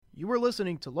You are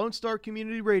listening to Lone Star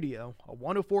Community Radio, a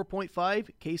 104.5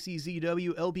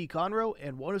 KCZW LP Conroe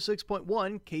and 106.1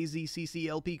 KZCC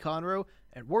LP Conroe,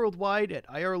 and worldwide at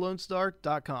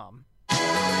irlonestar.com.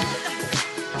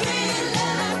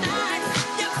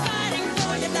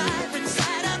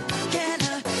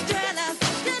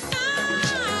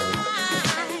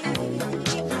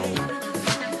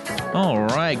 All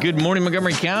right. Good morning,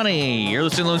 Montgomery County. You're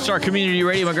listening to Lone Star Community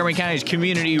Radio, Montgomery County's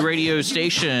community radio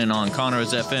station on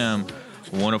Conroe's FM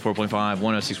 104.5,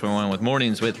 106.1 with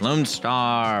Mornings with Lone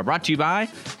Star. Brought to you by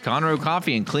Conroe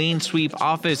Coffee and Clean Sweep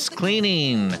Office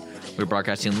Cleaning. We're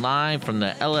broadcasting live from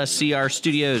the LSCR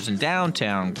studios in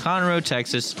downtown Conroe,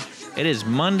 Texas. It is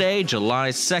Monday, July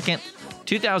 2nd,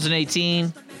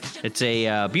 2018. It's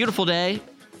a beautiful day,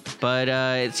 but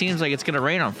it seems like it's going to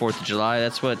rain on 4th of July.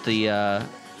 That's what the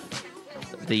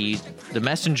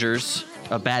messengers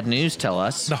of bad news tell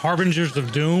us. The harbingers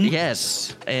of doom?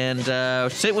 Yes. And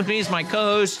sitting with me is my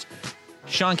co-host,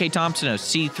 Sean K. Thompson of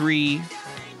C3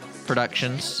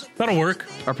 Productions. That'll work.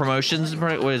 Or Promotions.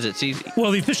 What is it?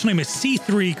 Well, the official name is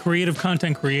C3 Creative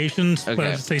Content Creations, Okay. but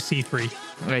I say C3.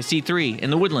 Okay, C3 in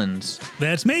the Woodlands.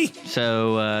 That's me.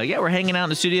 So, we're hanging out in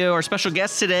the studio. Our special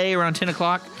guest today around 10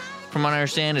 o'clock, from what I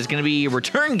understand, is going to be a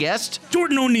return guest.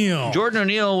 Jordan O'Neill. Jordan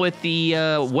O'Neill with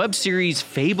the web series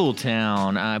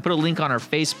Fabletown. I put a link on our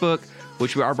Facebook,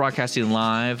 which we are broadcasting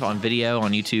live on video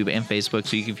on YouTube and Facebook.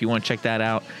 So if you want to check that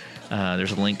out,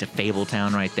 there's a link to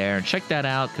Fabletown right there. And check that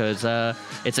out because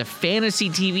it's a fantasy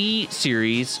TV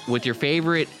series with your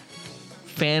favorite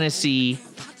fantasy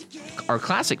or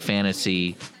classic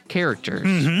fantasy characters.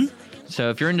 Mm-hmm. So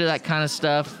if you're into that kind of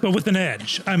stuff. But with an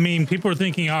edge. I mean, people are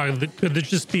thinking, could this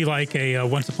just be like a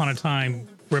Once Upon a Time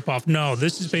ripoff? No,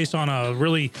 this is based on a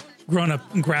really grown-up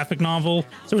graphic novel.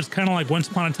 So it's kind of like Once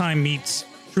Upon a Time meets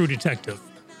True Detective.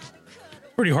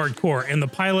 Pretty hardcore. And the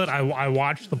pilot, I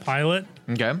watched the pilot.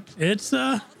 Okay. It's,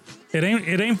 it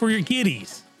ain't for your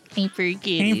kiddies. Ain't for your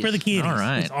kiddies. Ain't for the kiddies. All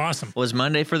right. It's awesome. Was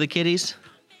Monday for the kiddies?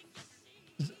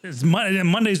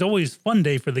 Monday's always fun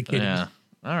day for the kiddies. Yeah.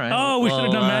 All right. Oh, we should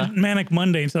have done Manic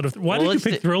Monday instead of... Why did you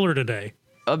pick Thriller today?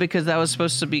 Oh, because that was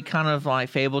supposed to be kind of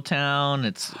like Fabletown.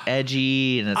 It's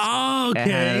edgy and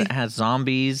it has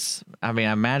zombies. I mean,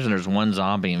 I imagine there's one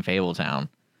zombie in Fabletown.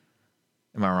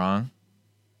 Am I wrong?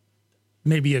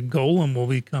 Maybe a golem will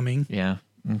be coming. Yeah.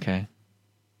 Okay.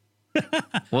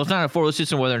 Well, it's not a 4. Let's do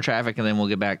some weather and traffic, and then we'll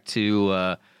get back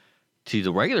to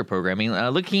the regular programming.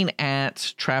 Looking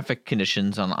at traffic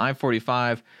conditions on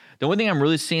I-45. The one thing I'm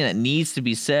really seeing that needs to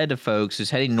be said to folks is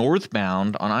heading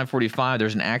northbound on I-45.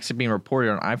 There's an accident being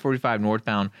reported on I-45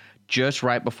 northbound just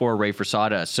right before Rafer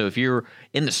Sawdust. So if you're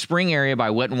in the Spring area by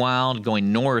Wet and Wild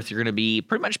going north, you're going to be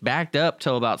pretty much backed up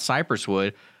till about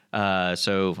Cypresswood.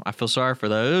 So I feel sorry for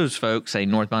those folks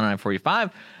saying northbound on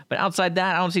I-45. But outside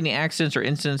that, I don't see any accidents or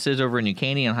incidences over in New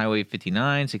Caney on Highway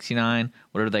 59, 69,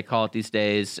 whatever they call it these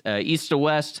days. East to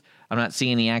west, I'm not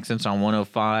seeing any accidents on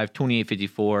 105,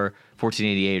 2854,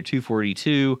 1488, or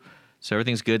 242. So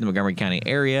everything's good in the Montgomery County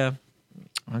area.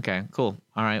 Okay, cool.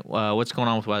 All right, what's going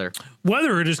on with weather?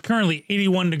 Weather, it is currently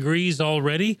 81 degrees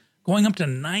already, going up to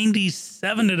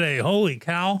 97 today. Holy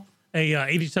cow.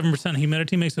 87%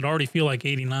 humidity makes it already feel like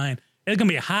 89. It's going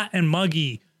to be hot and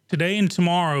muggy today and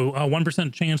tomorrow.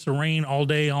 1% chance of rain all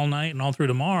day, all night, and all through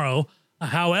tomorrow.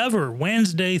 However,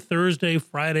 Wednesday, Thursday,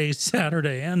 Friday,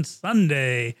 Saturday, and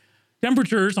Sunday,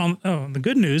 temperatures the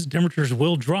good news, temperatures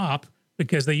will drop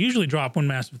because they usually drop when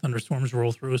massive thunderstorms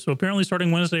roll through. So apparently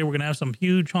starting Wednesday, we're going to have some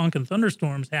huge honking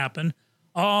thunderstorms happen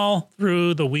all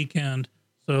through the weekend.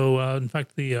 So in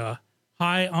fact, the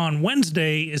high on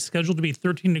Wednesday is scheduled to be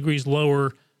 13 degrees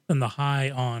lower than the high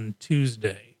on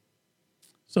Tuesday.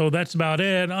 So that's about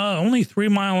it. Only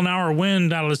 3-mile-an-hour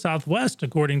wind out of the southwest,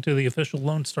 according to the official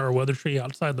Lone Star weather tree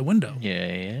outside the window.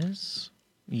 Yes.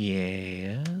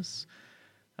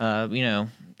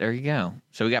 There you go.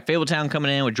 So we got Fabletown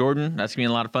coming in with Jordan. That's going to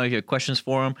be a lot of fun. If you have questions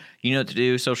for him, you know what to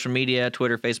do. Social media,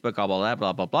 Twitter, Facebook, all that,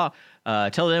 blah, blah, blah.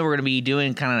 Till then, we're going to be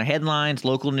doing kind of headlines,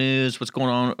 local news, what's going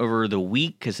on over the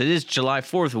week, because it is July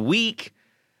 4th week,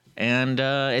 and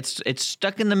it's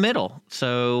stuck in the middle.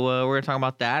 So we're going to talk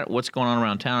about that, what's going on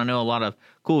around town. I know a lot of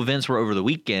cool events were over the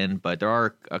weekend, but there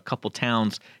are a couple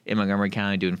towns in Montgomery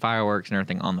County doing fireworks and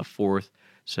everything on the 4th.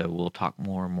 So we'll talk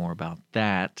more and more about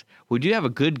that. We do have a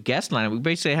good guest line. We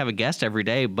basically have a guest every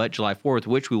day, but July 4th,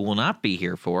 which we will not be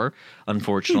here for,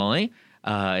 unfortunately.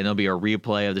 And there'll be a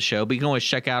replay of the show. But you can always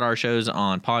check out our shows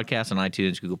on podcasts on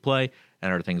iTunes, Google Play,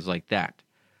 and other things like that.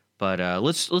 But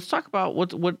let's talk about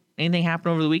what anything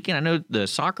happened over the weekend. I know the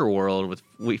soccer world with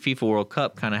FIFA World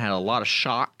Cup kind of had a lot of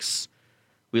shocks.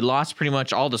 We lost pretty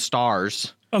much all the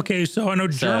stars. Okay, so I know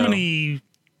Germany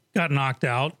got knocked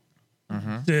out.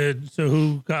 So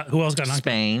who else got knocked out?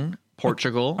 Spain,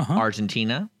 Portugal,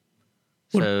 Argentina.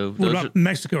 So What about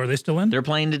Mexico? Are they still in? they're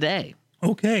playing today.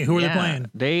 Okay, who are they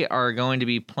playing? They are going to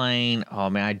be playing. Oh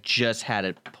man, I just had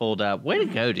it pulled up. Way to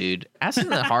go, dude! Asking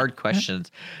the hard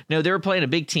questions. No, they were playing a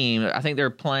big team. I think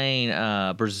they're playing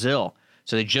Brazil.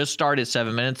 So they just started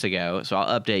 7 minutes ago. So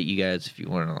I'll update you guys if you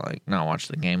want to like not watch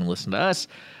the game and listen to us.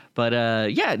 But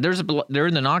yeah, they're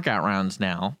in the knockout rounds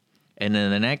now. And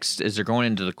then the next is they're going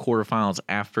into the quarterfinals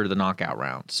after the knockout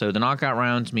round. So the knockout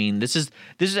rounds mean this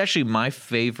is actually my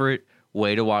favorite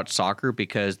way to watch soccer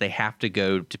because they have to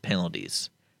go to penalties.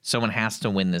 Someone has to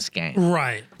win this game.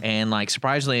 Right. And like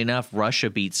surprisingly enough, Russia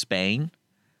beat Spain.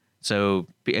 So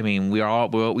I mean, we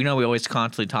know we always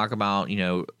constantly talk about, you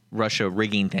know, Russia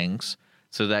rigging things.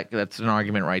 So that's an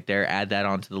argument right there. Add that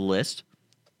onto the list.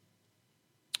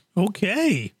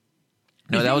 Okay.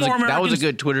 No, that was a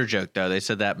good Twitter joke though. They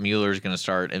said that Mueller's going to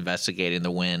start investigating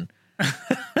the win.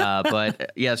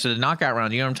 But yeah, so the knockout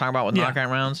round, you know what I'm talking about with knockout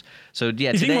rounds? So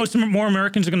yeah, you think more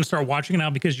Americans are going to start watching it now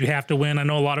because you have to win? I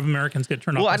know a lot of Americans get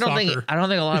turned off. I don't think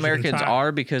a lot of Americans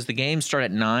are because the games start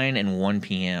at 9 and 1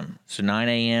 p.m. So 9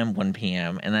 a.m., 1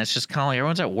 p.m. And that's just kind of like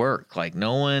everyone's at work. Like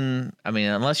no one, I mean,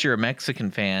 unless you're a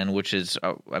Mexican fan, which is,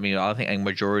 I mean, I think a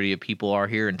majority of people are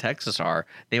here in Texas are,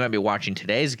 they might be watching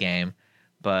today's game,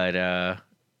 but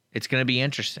it's going to be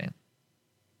interesting.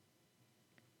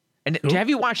 And have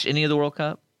you watched any of the World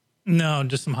Cup? No,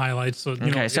 just some highlights. So,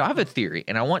 so I have a theory,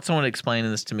 and I want someone to explain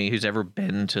this to me who's ever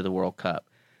been to the World Cup.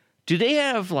 Do they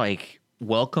have like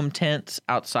welcome tents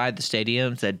outside the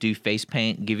stadiums that do face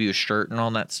paint, give you a shirt and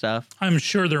all that stuff? I'm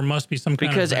sure there must be some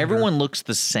kind because everyone looks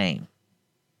the same.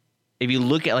 If you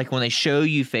look at like when they show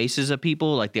you faces of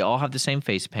people, like they all have the same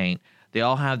face paint, they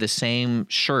all have the same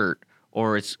shirt,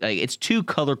 or it's too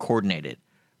color coordinated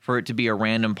for it to be a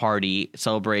random party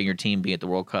celebrating your team being at the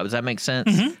World Cup. Does that make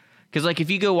sense? Because like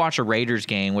if you go watch a Raiders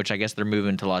game, which I guess they're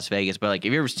moving to Las Vegas, but like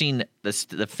have you ever seen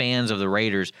the fans of the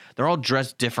Raiders? They're all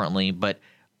dressed differently, but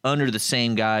under the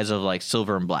same guise of like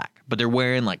silver and black. But they're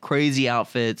wearing like crazy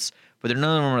outfits, but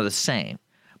none of them are the same.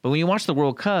 But when you watch the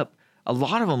World Cup, a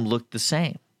lot of them look the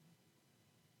same.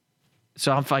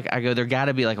 So I'm like, I go, there got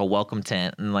to be like a welcome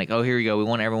tent, and like, oh, here you go. We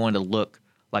want everyone to look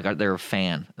like they're a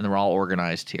fan, and they're all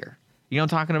organized here. You know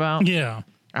what I'm talking about? Yeah.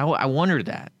 I wondered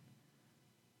that.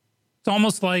 It's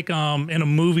almost like in a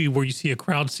movie where you see a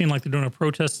crowd scene like they're doing a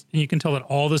protest, and you can tell that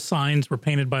all the signs were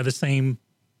painted by the same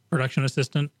production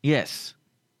assistant. Yes.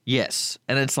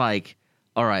 And it's like,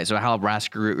 all right, so how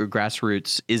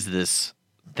grassroots is this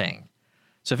thing?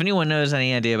 So if anyone knows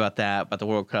any idea about the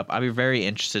World Cup, I'd be very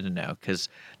interested to know because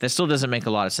that still doesn't make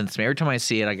a lot of sense to me. Every time I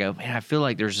see it, I go, man, I feel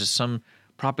like there's just some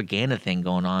propaganda thing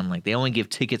going on. Like they only give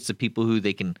tickets to people who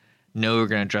they can know are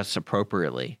going to dress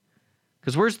appropriately.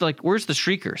 Because where's the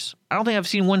streakers? I don't think I've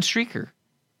seen one streaker.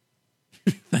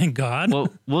 Thank God.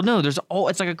 Well, no.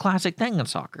 It's like a classic thing in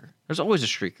soccer. There's always a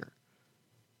streaker,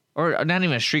 or not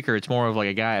even a streaker. It's more of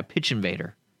like a pitch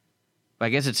invader. But I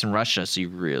guess it's in Russia, so you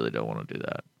really don't want to do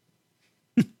that.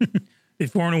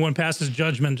 Before anyone passes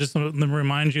judgment, just let them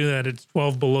remind you that it's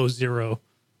 12 below zero.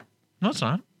 No, it's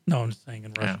not. No, I'm just saying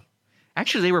in Russia. Yeah.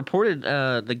 Actually, they reported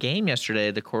the game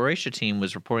yesterday. The Croatia team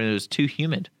was reporting it was too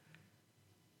humid.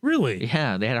 Really?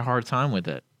 Yeah, they had a hard time with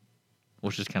it,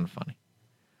 which is kind of funny.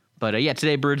 But yeah,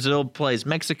 today Brazil plays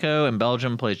Mexico and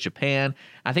Belgium plays Japan.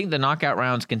 I think the knockout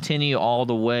rounds continue all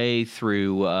the way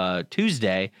through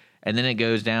Tuesday, and then it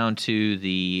goes down to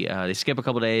they skip a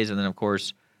couple days, and then of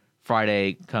course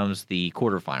Friday comes the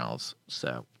quarterfinals.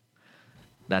 So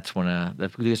that's when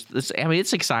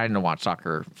it's exciting to watch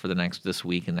soccer for this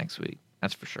week and next week.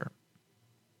 That's for sure.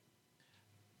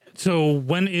 So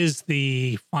when is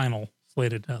the final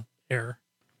slated to air?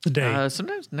 Today?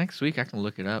 Sometimes next week. I can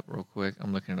look it up real quick.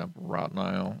 I'm looking it up right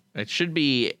now. It should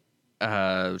be.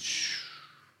 I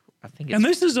think. And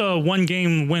this is a one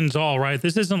game wins all, right?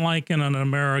 This isn't like in an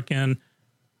American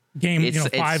game.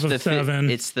 5 of 7.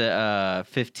 It's the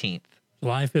 15th.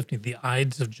 July 15th. The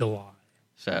Ides of July.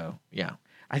 So yeah.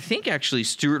 I think actually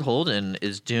Stuart Holden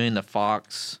is doing the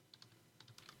Fox.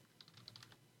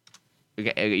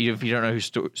 If you don't know who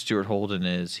Stuart Holden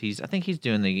is, I think he's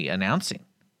doing the announcing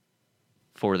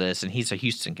for this, and he's a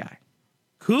Houston guy.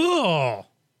 Cool.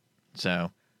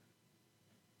 So,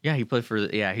 yeah, he played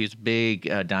he's a big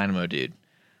Dynamo dude.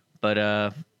 But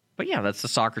yeah, that's the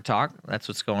soccer talk. That's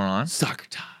what's going on. Soccer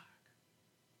talk.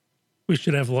 We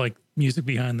should have like music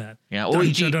behind that. Yeah.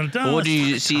 Did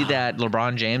you see that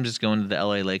LeBron James is going to the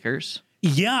LA Lakers?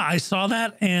 Yeah, I saw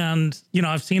that, and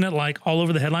I've seen it like all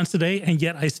over the headlines today, and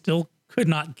yet I still could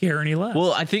not care any less.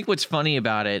 Well, I think what's funny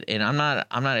about it, and I'm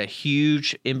not a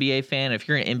huge NBA fan. If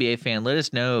you're an NBA fan, let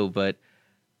us know. But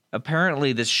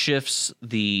apparently, this shifts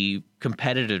the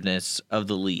competitiveness of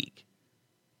the league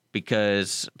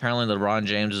because apparently LeBron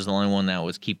James is the only one that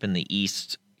was keeping the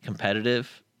East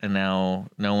competitive, and now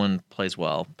no one plays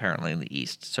well apparently in the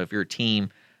East. So if you're a team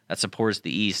that supports the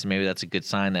East, maybe that's a good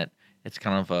sign that it's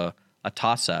kind of a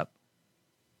toss up,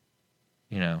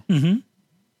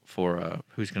 for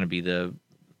who's going to be the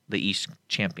East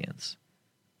champions.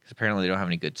 Because apparently they don't have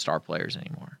any good star players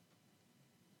anymore.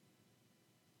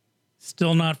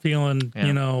 Still not feeling,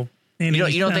 Yeah. any You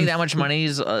don't think sense. that much money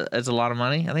is a lot of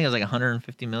money? I think it was like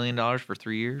 $150 million for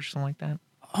 3 years, something like that.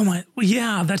 Oh my! Well,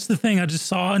 yeah, that's the thing. I just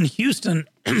saw in Houston,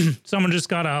 someone just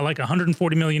got a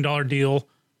 $140 million deal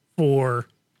for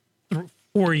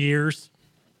 4 years,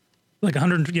 like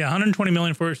 120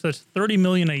 million for so that's $30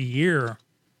 million a year,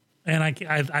 and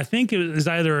I think it was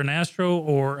either an Astro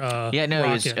or Yeah, no,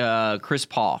 Rocket. it was Chris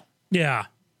Paul. Yeah,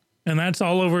 and that's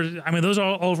all over. I mean, those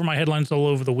are all over my headlines all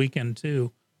over the weekend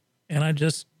too, and I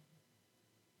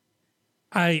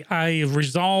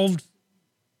resolved.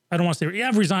 I don't want to say,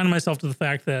 I've resigned myself to the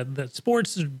fact that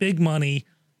sports is big money,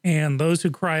 and those who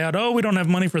cry out, oh, we don't have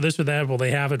money for this or that, well,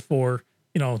 they have it for,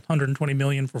 120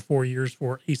 million for 4 years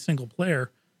for a single player.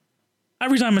 I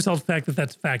resigned myself to the fact that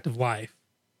that's a fact of life.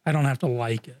 I don't have to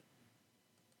like it.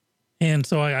 And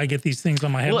so I get these things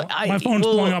on my head. My phone's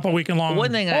blowing up all weekend long.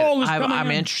 One thing it's coming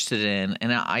I'm in. interested in,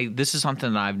 and this is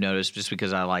something that I've noticed just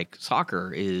because I like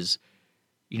soccer, is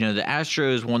the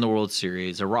Astros won the World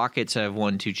Series. The Rockets have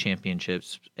won 2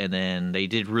 championships, and then they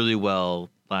did really well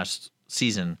last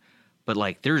season. But,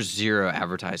 there's zero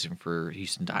advertising for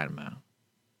Houston Dynamo.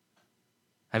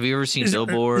 Have you ever seen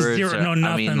billboards? Zero, no,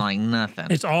 nothing. I mean, nothing.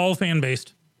 It's all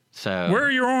fan-based. So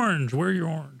Wear your orange. Wear your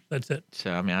orange. That's it.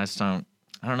 So, I mean, I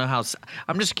don't know how.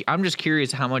 I'm just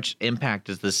curious, how much impact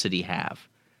does the city have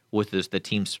with the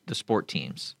sport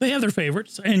teams? They have their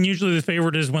favorites, and usually the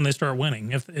favorite is when they start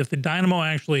winning. If the Dynamo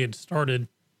actually had started,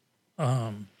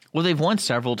 Well, they've won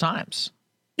several times.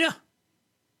 yeah,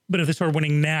 but if they started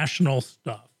winning national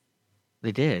stuff,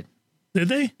 They did. did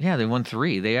they? Yeah, they won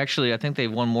 3. They actually, I think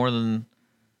they've won more than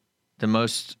the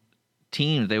most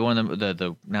teams. They won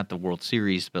the not the World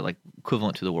Series, but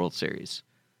equivalent to the World Series.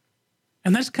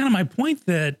 And that's kind of my point,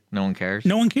 that No one cares.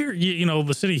 no one cared.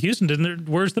 The city of Houston didn't.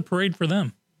 Where's the parade for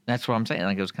them? That's what I'm saying.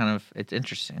 It was it's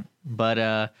interesting. But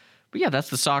yeah, that's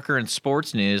the soccer and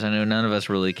sports news. I know none of us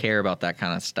really care about that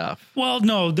kind of stuff. Well,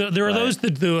 no, there are those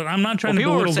that do it. I'm not trying to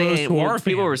People were belittle those saying who are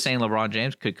people were fans. saying LeBron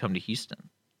James could come to Houston,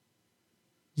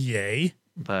 Yay.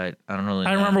 but I don't really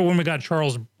know. I remember when we got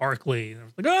Charles Barkley. And I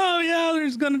was like, oh, yeah, they're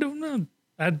just going to do it. No,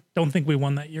 I don't think we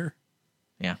won that year.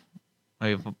 Yeah.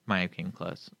 I might have came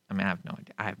close. I mean, I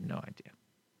have no idea.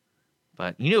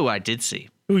 But you know what I did see?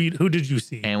 Who did you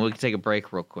see? And we can take a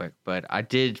break real quick. But I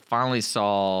did finally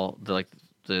saw the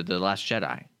Last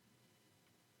Jedi.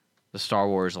 The Star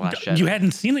Wars Last Jedi. You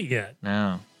hadn't seen it yet.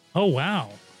 No. Oh, wow.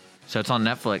 So it's on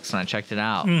Netflix, and I checked it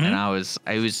out, Mm-hmm. and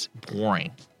it was boring.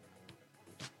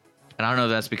 And I don't know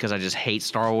if that's because I just hate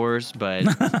Star Wars, but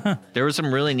there were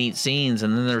some really neat scenes,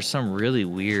 and then there was some really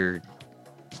weird,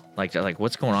 like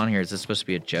what's going on here? Is this supposed to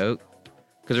be a joke?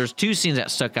 Because there's 2 scenes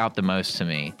that stuck out the most to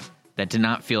me that did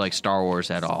not feel like Star Wars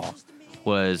at all.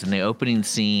 Was in the opening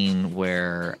scene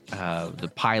where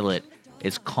the pilot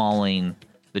is calling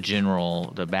the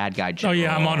general, the bad guy Oh, general.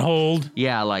 yeah, I'm on hold.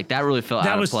 Yeah, that really felt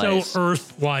That out of was place. so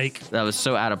Earth-like. That was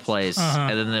so out of place. Uh-huh.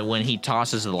 And then when he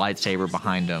tosses the lightsaber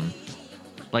behind him,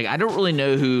 I don't really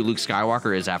know who Luke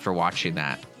Skywalker is after watching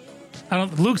that.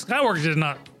 Luke Skywalker did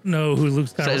not know who Luke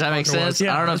Skywalker was. Does that make sense?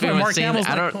 Yeah, I don't know if that's why anyone's Mark seen Hamill's it.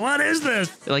 I like, don't- what is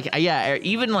this? Yeah,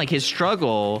 even his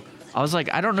struggle, I was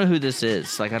like, I don't know who this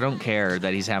is. I don't care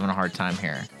that he's having a hard time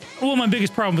here. Well, my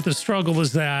biggest problem with the struggle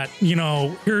is that,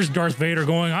 here's Darth Vader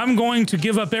going, I'm going to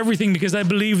give up everything because I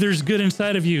believe there's good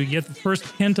inside of you. Yet the first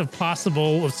hint of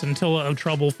scintilla of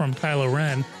trouble from Kylo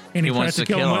Ren, and he tries wants to to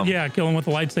kill kill him. him. Kill him with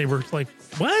the lightsaber. It's like,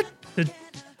 what?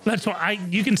 That's why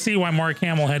you can see why Mark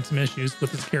Hamill had some issues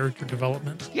with his character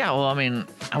development. Yeah, well, I mean,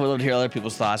 I would love to hear other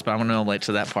people's thoughts, but I'm going to late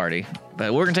to that party.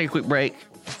 But we're going to take a quick break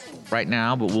right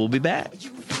now, but we'll be back.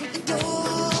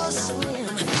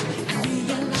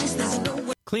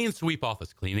 Clean Sweep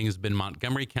Office Cleaning has been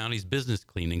Montgomery County's business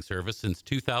cleaning service since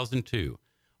 2002,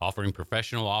 offering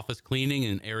professional office cleaning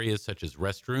in areas such as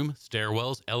restroom,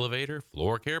 stairwells, elevator,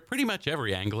 floor care, pretty much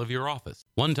every angle of your office.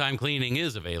 One-time cleaning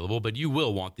is available, but you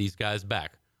will want these guys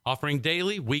back. Offering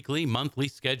daily, weekly, monthly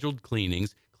scheduled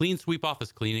cleanings, Clean Sweep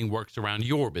Office Cleaning works around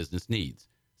your business needs.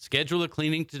 Schedule a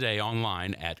cleaning today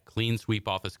online at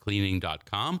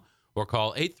cleansweepofficecleaning.com or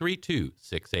call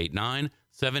 832-689-3600.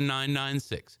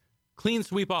 7996. Clean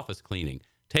Sweep Office Cleaning.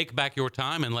 Take back your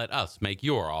time and let us make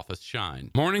your office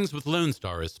shine. Mornings with Lone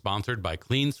Star is sponsored by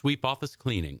Clean Sweep Office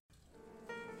Cleaning.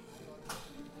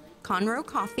 Conroe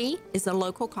Coffee is a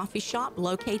local coffee shop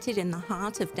located in the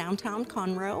heart of downtown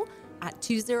Conroe at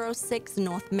 206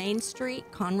 North Main Street,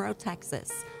 Conroe,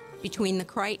 Texas. Between the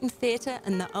Crichton Theater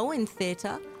and the Owen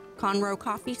Theater, Conroe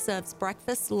Coffee serves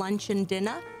breakfast, lunch, and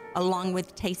dinner, along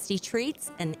with tasty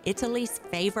treats and Italy's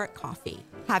favorite coffee.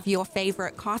 Have your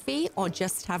favorite coffee or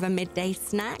just have a midday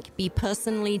snack be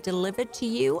personally delivered to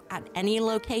you at any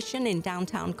location in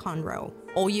downtown Conroe.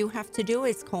 All you have to do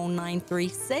is call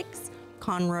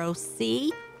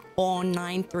 936-CONROE-C or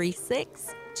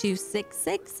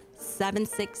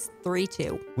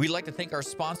 936-266-7632. We'd like to thank our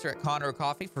sponsor at Conroe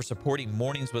Coffee for supporting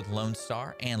Mornings with Lone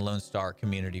Star and Lone Star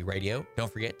Community Radio.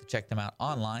 Don't forget to check them out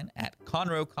online at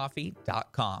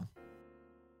conroecoffee.com.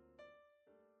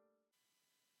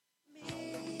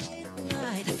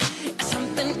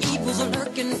 Something evil's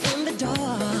lurking in the dark.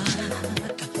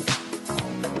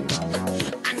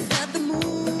 Under the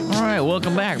moon. All right,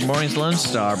 welcome back. Morning's Lone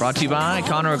Star, brought to you by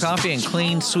Conroe Coffee and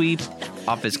Clean Sweep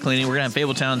Office Cleaning. We're going to have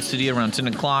Fabletown Studio around 10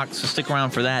 o'clock, so stick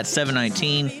around for that.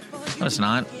 7:19. No, it's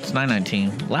not. It's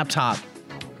 9:19. Laptop.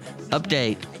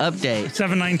 Update.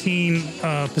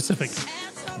 7:19 Pacific.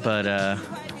 But,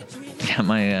 yeah,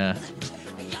 my,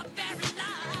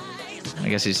 I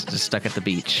guess he's just stuck at the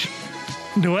beach.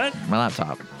 Do what? My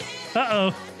laptop.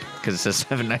 Uh-oh. Because it says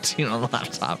 7:19 on the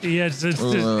laptop. Yeah, it's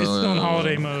still in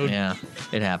holiday mode. Yeah,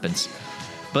 it happens.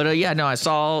 But yeah, no, I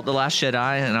saw The Last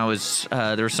Jedi, and I was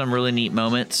there were some really neat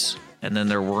moments, and then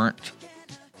there weren't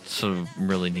some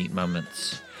really neat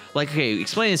moments. Like, okay,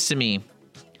 explain this to me.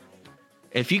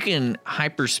 If you can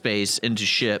hyperspace into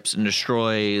ships and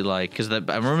destroy, like, because I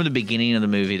remember the beginning of the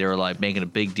movie, they were like making a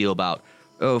big deal about,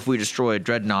 oh, if we destroy a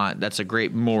dreadnought, that's a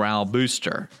great morale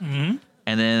booster. Mm-hmm.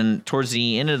 And then towards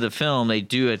the end of the film, they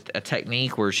do a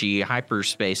technique where she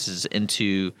hyperspaces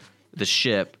into the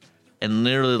ship, and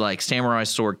literally, like, samurai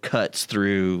sword cuts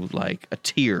through, like, a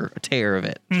tear of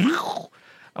it. Mm-hmm.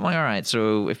 I'm like, all right,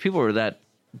 so if people are that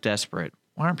desperate,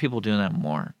 why aren't people doing that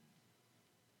more?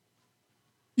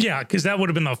 Yeah, because that would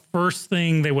have been the first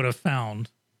thing they would have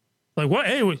found. Like, what?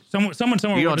 Hey, someone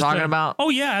somewhere. You know what I'm would have talking said, about? Oh,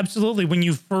 yeah, absolutely. When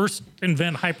you first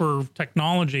invent hyper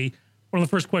technology, one of the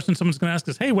first questions someone's going to ask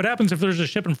is, hey, what happens if there's a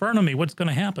ship in front of me? What's going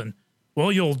to happen? Well,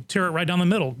 you'll tear it right down the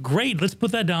middle. Great, let's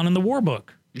put that down in the war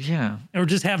book. Yeah. Or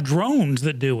just have drones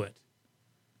that do it.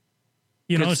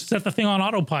 You know, set the thing on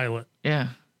autopilot. Yeah.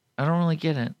 I don't really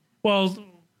get it. Well,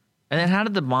 and then how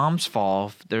did the bombs fall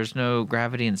if there's no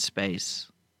gravity in space?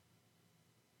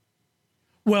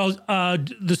 Well,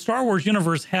 the Star Wars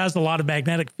universe has a lot of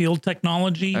magnetic field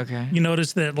technology. Okay. You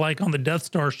notice that, like, on the Death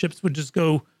Star, ships would just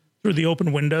go through the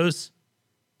open windows,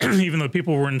 even though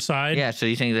people were inside. Yeah, so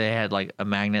you think they had, like, a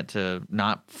magnet to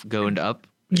not go into up?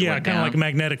 Yeah, kind of like a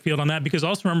magnetic field on that, because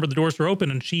also remember the doors are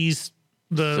open and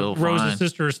Rose's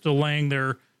sister is still laying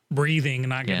there breathing and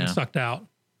not getting sucked out.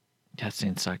 That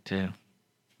scene sucked too.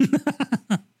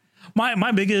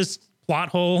 My biggest plot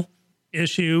hole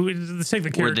issue, let's take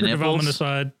the character development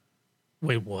aside.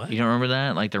 Wait, what? You don't remember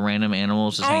that? Like the random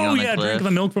animals just hanging on the cliff? Drinking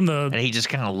the milk from the... And he just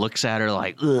kind of looks at her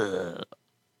like, ugh.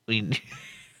 I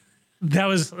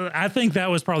think that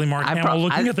was probably Mark Hamill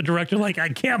looking at the director like, I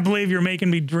can't believe you're making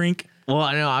me drink. Well,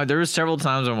 I know there were several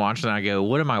times I'm watching and I go,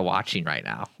 what am I watching right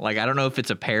now? Like, I don't know if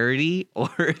it's a parody or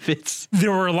if it's...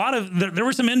 There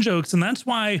were some in-jokes, and that's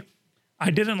why I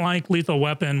didn't like Lethal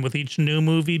Weapon with each new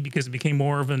movie, because it became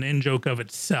more of an in-joke of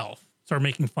itself. Started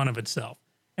making fun of itself.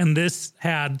 And this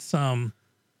had some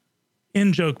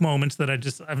in-joke moments that I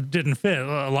didn't fit.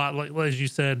 A lot, like as you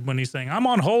said, when he's saying, I'm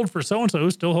on hold for so-and-so,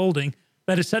 still holding.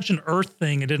 That is such an Earth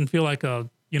thing. It didn't feel like a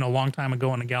long time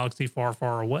ago in a galaxy far,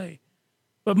 far away.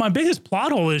 But my biggest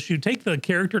plot hole issue, take the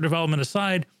character development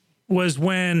aside, was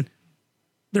when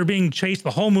they're being chased.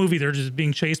 The whole movie, they're just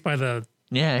being chased by the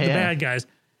bad guys.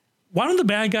 Why don't the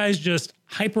bad guys just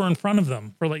hyper in front of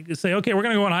them for say, okay, we're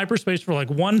going to go in hyperspace for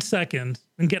 1 second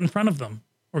and get in front of them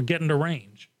or get into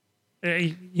range.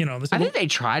 I think they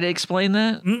try to explain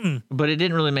that, but it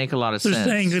didn't really make a lot of sense. They're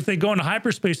saying if they go into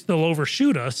hyperspace, they'll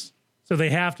overshoot us. So they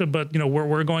have to, but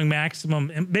we're going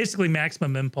basically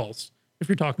maximum impulse. If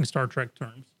you're talking Star Trek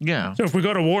terms. Yeah. So if we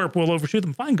go to warp, we'll overshoot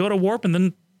them. Fine, go to warp and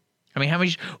then... I mean, how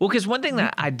many... Well, because one thing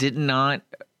that I did not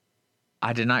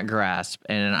grasp,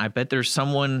 and I bet there's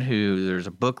there's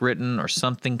a book written or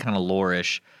something kind of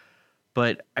lore-ish,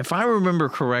 but if I remember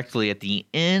correctly, at the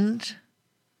end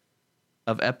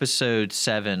of episode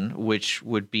 7, which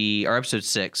would be... Or episode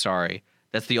 6, sorry.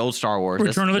 That's the old Star Wars.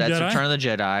 Return of the Jedi. Return of the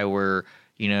Jedi, where...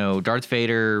 Darth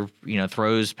Vader,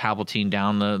 throws Palpatine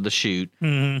down the chute,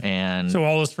 and So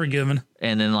all is forgiven.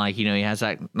 and then he has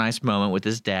that nice moment with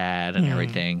his dad and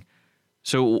everything.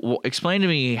 So explain to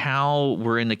me how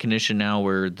we're in the condition now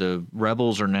where the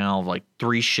rebels are now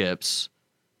 3 ships,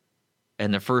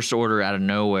 and the First Order out of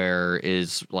nowhere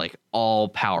is all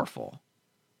powerful.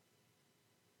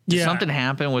 Did something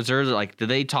happen? Was there did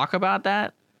they talk about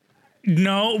that?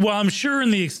 No, well, I'm sure in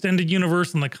the extended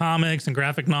universe and the comics and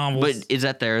graphic novels. But is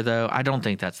that there though? I don't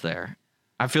think that's there.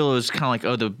 I feel it was kind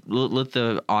of let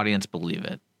the audience believe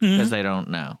it because they don't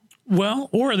know. Well,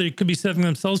 or they could be setting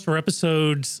themselves for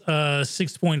episodes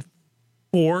 6.4,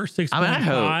 6.5. I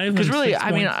hope, because really,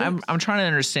 6.6. I'm trying to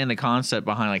understand the concept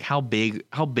behind how big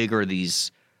are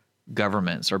these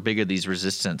governments or big are these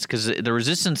resistance? Because the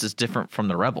resistance is different from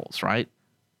the rebels, right?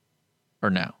 Or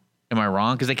no? Am I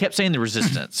wrong? Because they kept saying the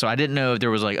resistance, so I didn't know if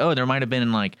there was there might have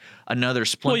been another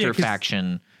splinter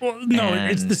faction. Well, no,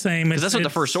 it's the same. Because that's what the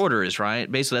First Order is,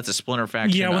 right? Basically, that's a splinter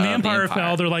faction. Yeah, when the of Empire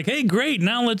fell, they're like, "Hey, great!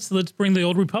 Now let's bring the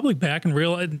Old Republic back." And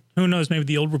realize, who knows? Maybe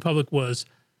the Old Republic was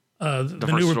the New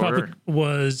First Republic Order.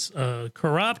 was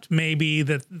corrupt. Maybe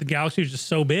that the galaxy was just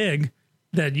so big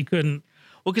that you couldn't.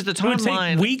 Well, because the It would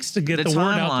timeline, take weeks to get the the word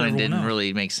out to timeline everyone didn't else.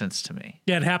 really make sense to me.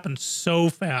 Yeah, it happened so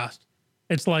fast.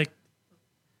 It's like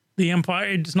the Empire.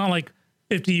 It's not like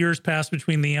 50 years passed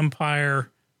between the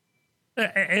Empire.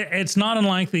 It's not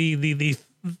unlike the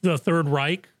Third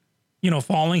Reich,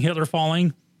 falling, Hitler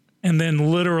falling, and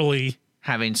then literally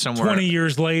Having somewhere 20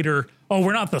 years later, oh,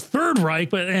 we're not the Third Reich,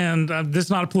 but this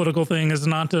is not a political thing. This is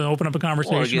not to open up a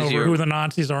conversation gives over you- who the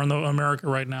Nazis are in America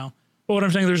right now. But what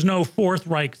I'm saying, there's no Fourth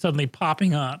Reich suddenly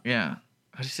popping up. Yeah,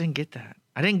 I just didn't get that.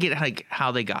 I didn't get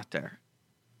how they got there.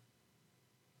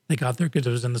 They got there because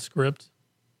it was in the script.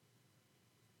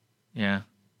 Yeah,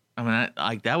 I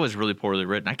mean, that was really poorly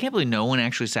written. I can't believe no one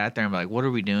actually sat there and be like, "What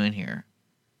are we doing here?"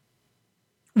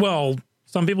 Well,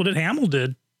 some people did. Hamill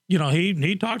did.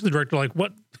 He talked to the director like,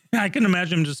 "What?" I can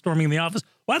imagine him just storming the office.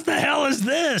 What the hell is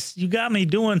this? You got me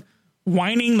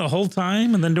whining the whole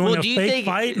time, and then doing a fake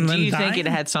fight, and then do you dying? think it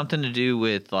had something to do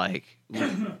with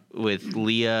with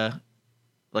Leia?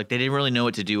 They didn't really know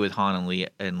what to do with Han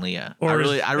and Leia. Or I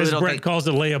really as don't Brett think. calls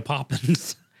it, Leia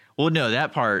Poppins. Well, no,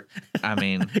 that part. I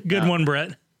mean, Good one,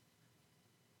 Brett.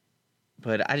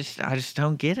 But I just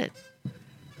don't get it.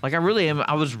 I really am.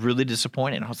 I was really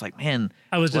disappointed. I was like, man,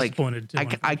 I was disappointed too.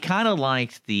 I kind of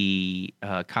liked the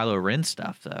Kylo Ren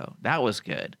stuff though. That was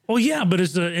good. Well, yeah, but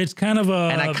it's kind of a.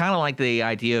 And I kind of like the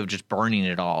idea of just burning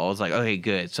it all. I was like, okay,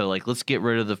 good. So let's get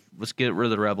rid of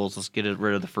the rebels. Let's get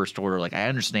rid of the First Order. I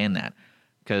understand that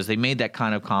because they made that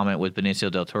kind of comment with Benicio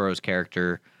del Toro's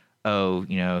character. Oh,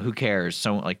 who cares?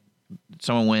 Someone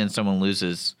wins, someone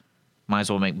loses. Might as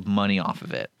well make money off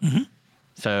of it. Mm-hmm.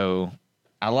 So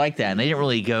I like that. And they didn't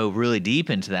really go really deep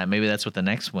into that. Maybe that's what the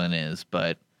next one is.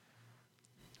 But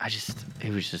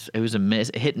it was a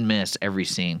hit and miss every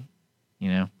scene.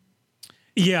 Yeah,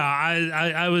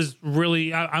 I was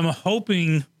really. I'm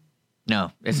hoping.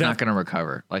 No, it's not going to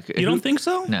recover. You don't think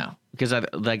so? No, because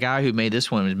the guy who made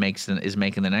this one is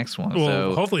making the next one. Well,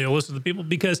 so hopefully it'll listen to the people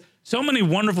because so many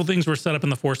wonderful things were set up in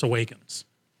The Force Awakens.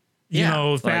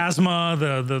 Phasma,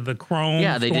 the Chrome.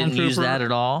 Yeah, they didn't use Stormtrooper. that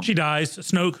at all. She dies.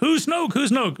 Snoke. Who's Snoke?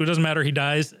 Who's Snoke? It doesn't matter. He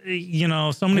dies.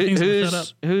 So many things were set up.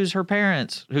 Who's her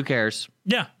parents? Who cares?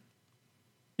 Yeah.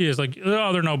 He is like,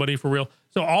 oh, they're nobody for real.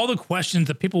 So all the questions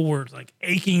that people were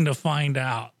aching to find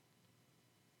out.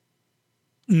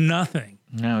 Nothing.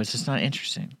 No, it's just not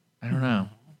interesting. I don't know.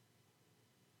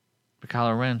 But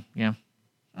Kylo Ren, yeah.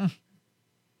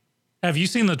 Have you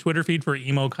seen the Twitter feed for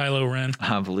emo Kylo Ren?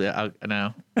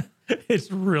 No.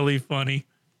 It's really funny.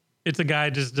 It's a guy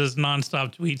just does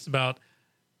nonstop tweets about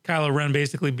Kylo Ren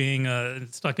basically being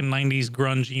stuck in 90s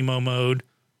grunge emo mode.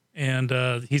 And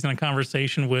he's in a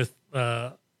conversation with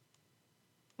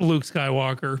Luke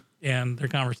Skywalker, and their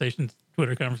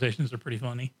Twitter conversations are pretty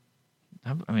funny.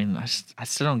 I mean, I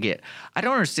still don't get. I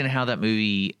don't understand how that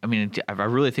movie. I mean, I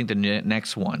really think the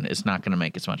next one is not going to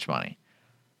make as much money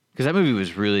because that movie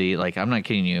was really I'm not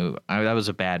kidding you. That was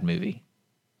a bad movie.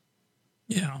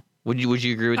 Yeah. Would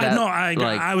you agree with that? No,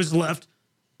 I was left.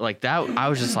 That. I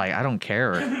was just I don't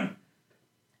care.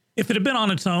 If it had been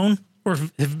on its own, or if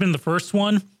it had been the first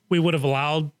one, we would have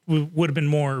been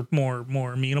more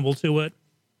amenable to it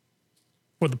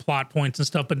for the plot points and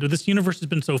stuff. But this universe has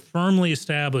been so firmly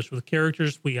established with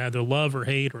characters we either love or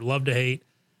hate or love to hate.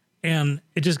 And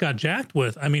it just got jacked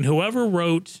with. I mean, whoever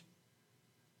wrote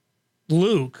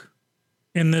Luke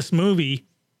in this movie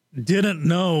didn't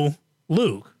know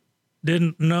Luke,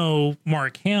 didn't know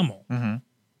Mark Hamill. Mm-hmm.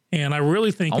 And I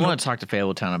really think... I want to talk to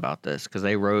Fabletown about this because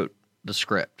they wrote the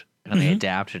script and they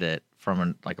adapted it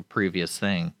from a previous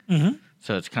thing.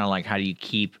 So it's kind of like, how do you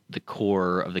keep the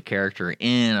core of the character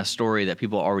in a story that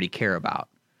people already care about?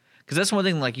 Because that's one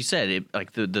thing, like you said,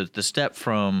 like the step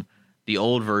from the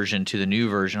old version to the new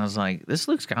version, I was like, this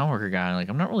Luke Skywalker guy, like,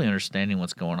 I'm not really understanding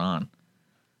what's going on.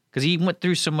 Because he went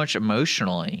through so much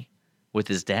emotionally with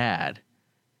his dad.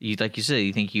 Like you said,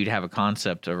 you think you'd have a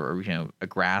concept or a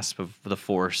grasp of the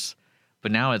Force,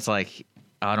 but now it's like,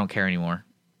 I don't care anymore.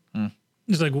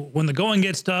 It's like when the going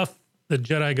gets tough, the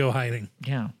Jedi go hiding.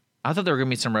 Yeah, I thought there were gonna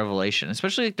be some revelation,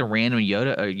 especially like the random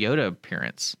Yoda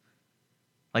appearance.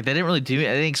 Like they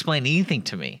didn't explain anything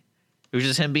to me. It was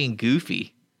just him being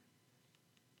goofy.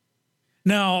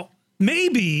 Now,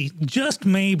 maybe, just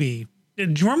maybe, do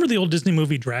you remember the old Disney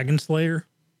movie Dragon Slayer?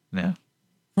 No.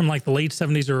 From like the late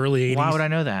 70s or early 80s? Why would I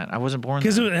know that? I wasn't born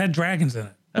because then. it had dragons in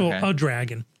it. Okay. Well, a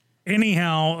dragon.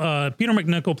 Anyhow, Peter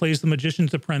McNichol plays the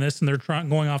magician's apprentice, and they're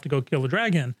going off to go kill the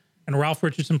dragon. And Ralph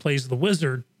Richardson plays the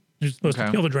wizard who's supposed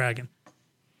to kill the dragon.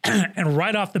 And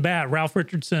right off the bat, Ralph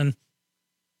Richardson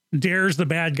dares the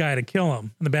bad guy to kill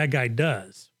him, and the bad guy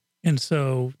does. And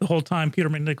so the whole time, Peter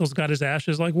McNichol's got his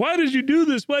ashes like, why did you do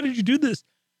this? Why did you do this?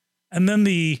 And then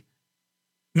the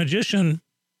magician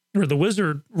or the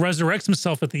wizard resurrects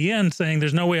himself at the end saying,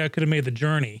 there's no way I could have made the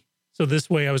journey. So this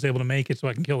way I was able to make it so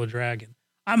I can kill the dragon.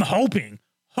 I'm hoping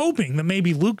that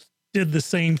maybe Luke did the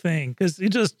same thing, because he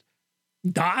just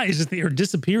dies or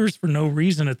disappears for no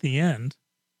reason at the end.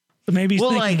 So maybe he's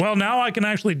thinking, well, now I can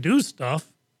actually do stuff.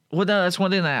 Well, that's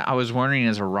one thing that I was wondering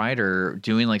as a writer,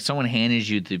 doing like someone handed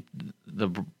you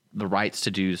the rights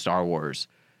to do Star Wars,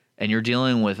 and you're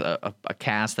dealing with a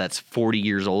cast that's 40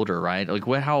 years older, right? Like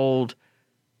how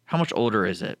much older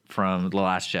is it from The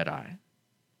Last Jedi?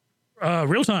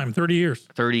 Real time, 30 years.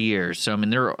 30 years. So I mean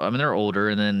they're older,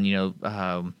 and then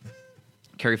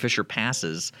Carrie Fisher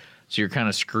passes, so you're kind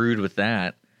of screwed with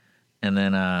that. And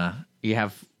then you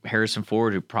have Harrison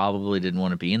Ford, who probably didn't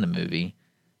want to be in the movie,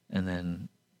 and then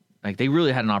like they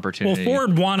really had an opportunity. Well,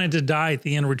 Ford wanted to die at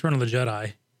the end of Return of the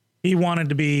Jedi. He wanted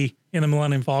to be in the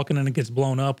Millennium Falcon, and it gets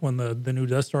blown up when the new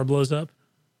Death Star blows up.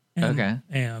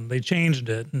 And they changed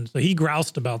it, and so he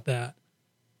groused about that.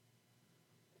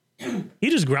 He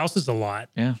just grouses a lot.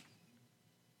 Yeah.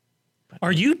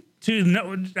 Are you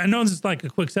I know this is like a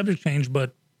quick subject change,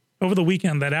 but over the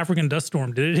weekend, that African dust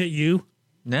storm, did it hit you?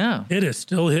 No. It is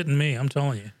still hitting me, I'm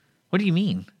telling you. What do you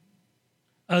mean?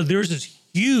 There's this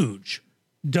huge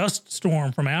dust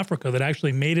storm from Africa that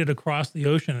actually made it across the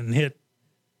ocean and hit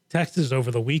Texas over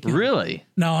the weekend. Really?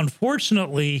 Now,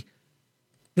 unfortunately,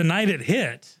 the night it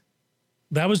hit,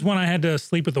 that was when I had to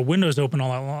sleep with the windows open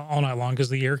all night long because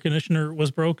the air conditioner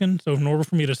was broken. So in order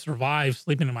for me to survive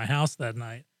sleeping in my house that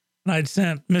night, and I'd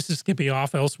sent Mrs. Skippy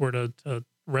off elsewhere to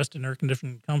rest in air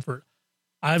conditioning comfort,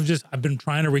 I've been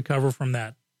trying to recover from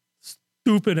that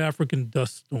stupid African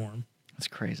dust storm. That's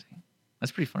crazy.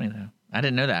 That's pretty funny though. I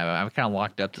didn't know that. I kind of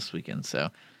locked up this weekend. So,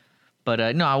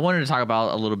 but no, I wanted to talk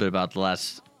a little bit about The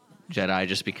Last Jedi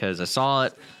just because I saw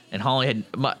it, and Holly had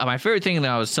my favorite thing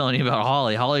that I was telling you about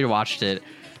Holly. Holly watched it,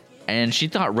 and she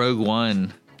thought Rogue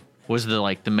One was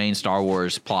the main Star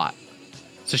Wars plot.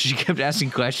 So she kept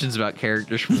asking questions about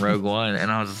characters from Rogue One,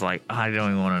 and I was just like, I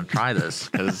don't even want to try this,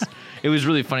 because it was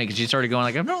really funny because she started going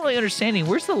like, I'm not really understanding.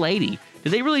 Where's the lady?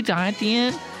 Did they really die at the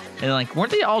end? And like,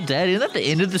 weren't they all dead? Isn't that the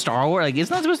end of the Star Wars? Like, it's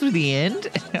not supposed to be the end.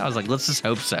 I was like, let's just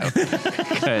hope so,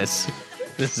 because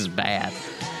this is bad.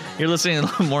 You're listening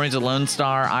to Mornings with Lone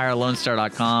Star,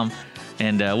 irlonestar.com,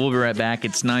 and we'll be right back.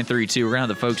 It's 9:32. We're gonna have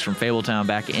the folks from Fabletown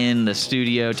back in the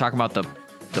studio talking about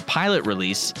the pilot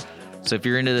release. So if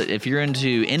you're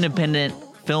into independent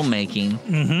filmmaking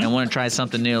and want to try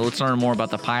something new, let's learn more about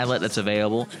the pilot that's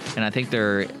available. And I think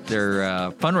their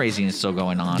fundraising is still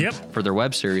going on for their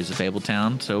web series of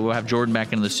Fabletown. So we'll have Jordan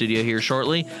back into the studio here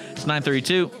shortly. It's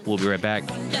 9:32. We'll be right back.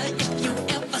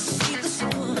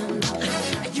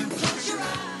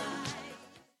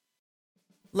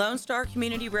 Lone Star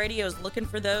Community Radio is looking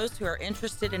for those who are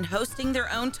interested in hosting their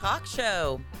own talk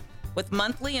show. With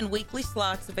monthly and weekly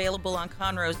slots available on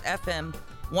Conroe's FM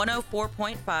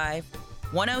 104.5,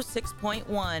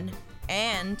 106.1,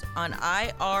 and on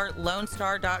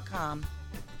irlonestar.com.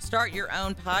 Start your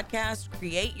own podcast,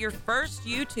 create your first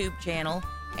YouTube channel,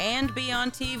 and be on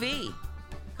TV.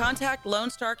 Contact Lone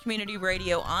Star Community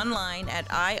Radio online at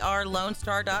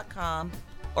irlonestar.com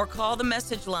or call the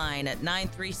message line at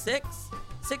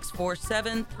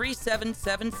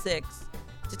 936-647-3776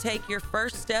 to take your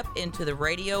first step into the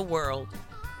radio world.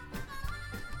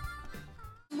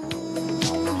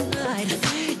 Moonlight,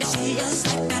 it feels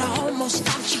like that almost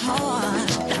stops your heart.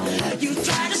 You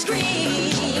try to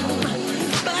scream,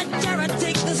 but Jared,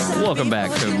 take the sound. Welcome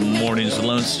back to Mornings with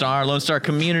Lone Star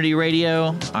Community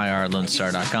Radio,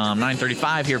 irlonestar.com.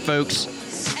 9:35 here, folks.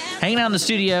 Hanging out in the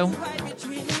studio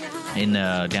in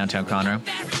downtown Conroe.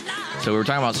 So we were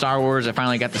talking about Star Wars. I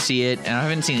finally got to see it, and I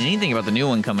haven't seen anything about the new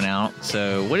one coming out.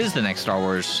 So what is the next Star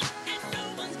Wars?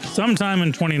 Sometime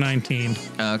in 2019.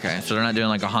 Okay, so they're not doing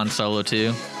like a Han Solo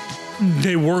 2?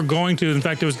 They were going to. In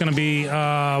fact, it was going to be,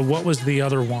 what was the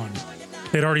other one?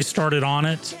 They'd already started on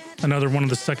it, another one of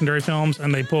the secondary films,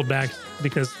 and they pulled back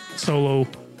because Solo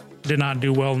did not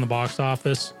do well in the box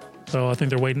office. So I think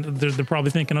they're waiting. They're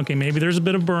probably thinking, okay, maybe there's a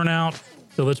bit of burnout.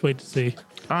 So let's wait to see.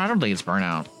 Oh, I don't think it's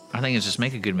burnout. I think it's just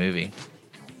make a good movie.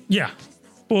 Yeah.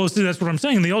 Well, see, that's what I'm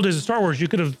saying. In the old days of Star Wars, you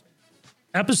could have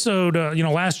episode,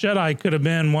 Last Jedi could have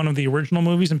been one of the original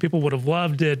movies and people would have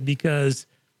loved it because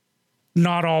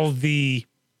not all the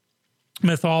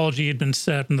mythology had been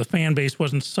set and the fan base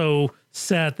wasn't so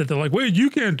set that they're like, wait, you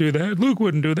can't do that. Luke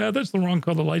wouldn't do that. That's the wrong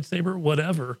color lightsaber,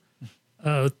 whatever.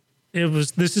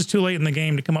 This is too late in the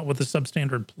game to come up with a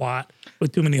substandard plot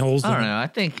with too many holes in it. I don't know. I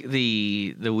think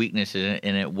the weakness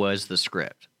in it was the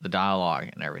script, the dialogue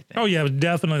and everything. Oh, yeah, it was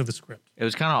definitely the script. It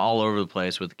was kind of all over the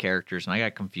place with the characters, and I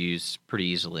got confused pretty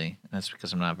easily. That's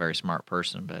because I'm not a very smart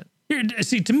person, but... Here,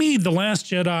 see, to me, The Last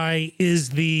Jedi is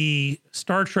the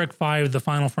Star Trek V, The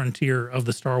Final Frontier of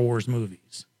the Star Wars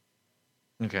movies.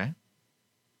 Okay.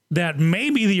 That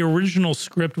maybe the original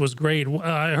script was great.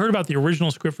 I heard about the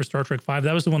original script for Star Trek V.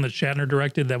 That was the one that Shatner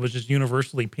directed that was just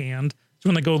universally panned. It's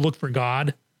when they go look for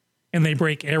God, and they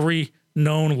break every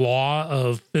known law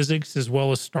of physics as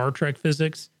well as Star Trek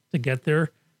physics to get there.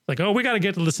 It's like, oh, we got to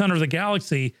get to the center of the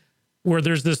galaxy where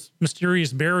there's this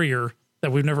mysterious barrier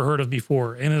that we've never heard of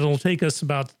before, and it'll take us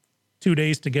about 2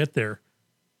 days to get there.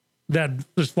 That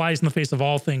just flies in the face of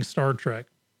all things Star Trek.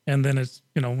 And then it's,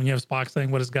 when you have Spock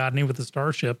saying, what does God need with the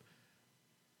starship?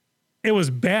 It was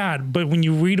bad, but when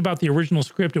you read about the original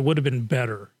script, it would have been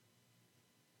better.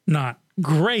 Not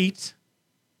great,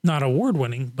 not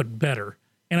award-winning, but better.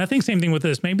 And I think same thing with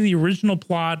this. Maybe the original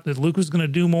plot that Luke was going to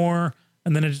do more,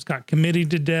 and then it just got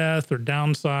committed to death or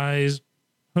downsized.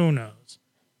 Who knows?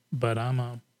 But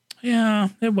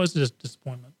it was just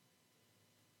disappointment.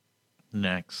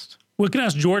 Next. We can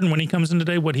ask Jordan when he comes in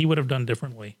today what he would have done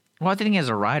differently. Well, I think as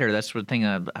a writer, that's the thing.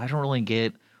 I don't really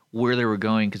get where they were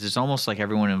going because it's almost like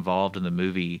everyone involved in the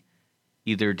movie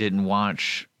either didn't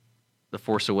watch The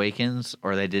Force Awakens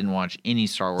or they didn't watch any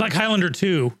Star Wars. Like Highlander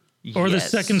 2 or the Yes.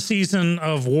 second season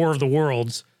of War of the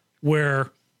Worlds,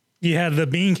 where you had the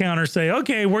bean counter say,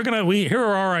 okay, here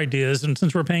are our ideas. And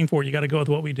since we're paying for it, you got to go with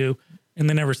what we do. And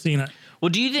they never seen it. Well,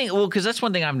 do you think? Well, because that's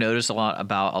one thing I've noticed a lot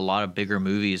about a lot of bigger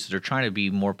movies. They're trying to be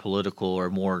more political or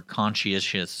more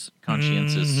conscientious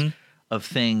of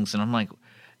things, and I'm like,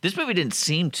 this movie didn't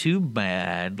seem too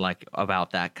bad, like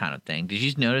about that kind of thing. Did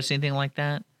you notice anything like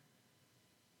that?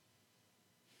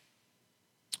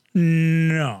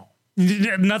 No,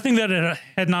 nothing that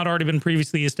had not already been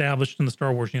previously established in the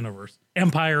Star Wars universe.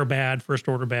 Empire bad, First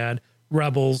Order bad,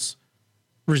 Rebels,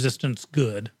 Resistance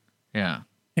good. Yeah.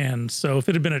 And so if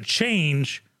it had been a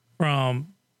change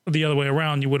from the other way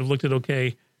around, you would have looked at,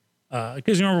 okay,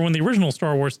 because you remember when the original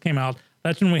Star Wars came out,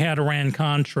 that's when we had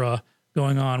Iran-Contra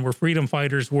going on where freedom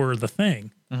fighters were the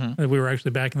thing. Mm-hmm. We were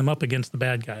actually backing them up against the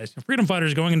bad guys. Freedom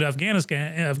fighters going into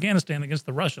Afghanistan against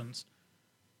the Russians.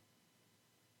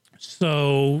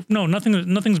 So, no,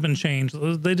 nothing's been changed.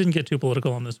 They didn't get too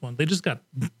political on this one. They just got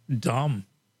dumb.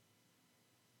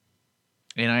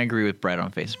 And I agree with Brett on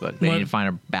Facebook. They need to find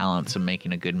a balance of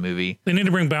making a good movie. They need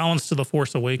to bring balance to The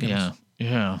Force Awakens.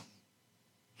 Yeah.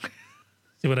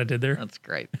 See what I did there? That's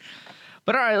great.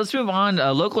 But all right, let's move on.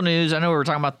 Local news. I know we were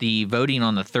talking about the voting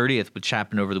on the 30th, which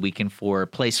happened over the weekend for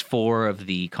place 4 of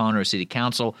the Conroe City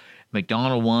Council.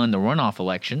 McDonald won the runoff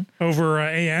election. Over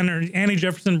Annie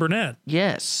Jefferson Burnett.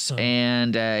 Yes.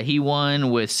 And he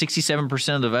won with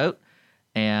 67% of the vote.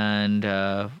 And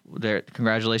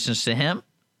congratulations to him.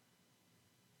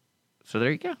 So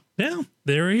there you go. Yeah,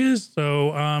 there he is.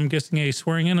 So I'm guessing a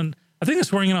swearing in, and I think the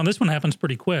swearing in on this one happens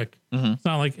pretty quick. Mm-hmm. It's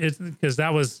not like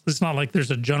it's not like there's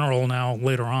a general now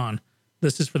later on.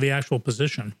 This is for the actual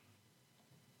position.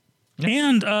 Yep.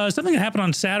 And something that happened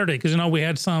on Saturday, because we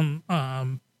had some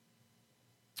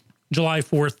July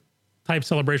 4th type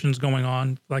celebrations going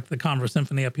on, like the Conroe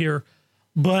Symphony up here,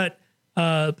 but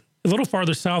a little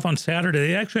farther south on Saturday,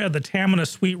 they actually had the Tamina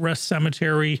Sweet Rest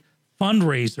Cemetery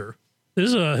fundraiser. This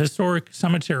is a historic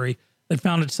cemetery that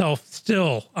found itself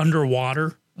still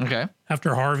underwater. Okay.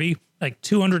 After Harvey, like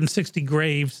 260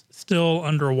 graves still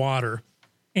underwater.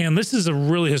 And this is a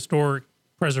really historic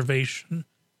preservation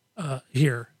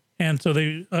here. And so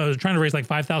they trying to raise like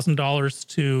 $5,000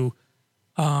 to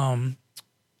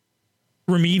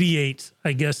remediate,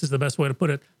 I guess is the best way to put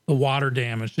it, the water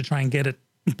damage, to try and get it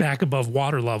back above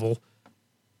water level.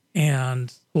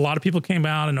 And a lot of people came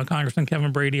out. I know Congressman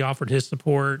Kevin Brady offered his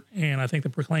support, and I think they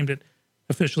proclaimed it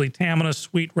officially Tamina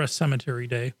Sweet Rest Cemetery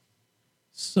Day.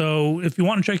 So if you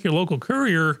want to check your local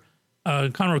Courier,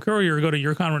 Conroe Courier, go to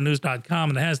yourconroenews.com,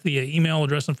 and it has the email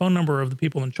address and phone number of the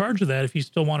people in charge of that if you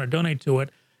still want to donate to it.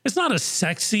 It's not a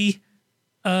sexy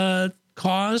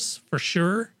cause for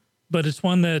sure, but it's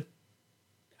one that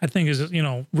I think is,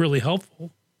 really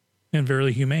helpful and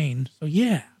very humane. So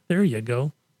yeah, there you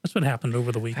go. That's what happened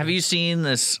over the weekend. Have you seen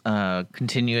this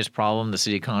continuous problem the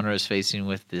city of Conroe is facing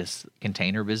with this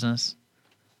container business?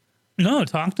 No,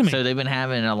 talk to me. So they've been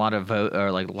having a lot of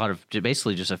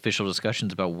basically just official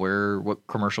discussions about what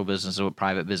commercial businesses, what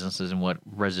private businesses, and what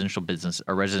residential business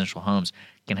or residential homes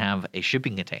can have a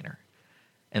shipping container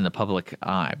in the public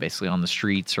eye, basically on the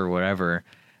streets or whatever.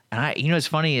 And what's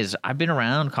funny is I've been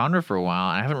around Conroe for a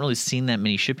while. And I haven't really seen that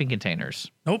many shipping containers.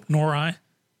 Nope, nor I.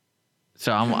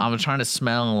 So I'm trying to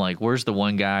smell like where's the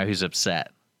one guy who's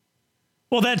upset.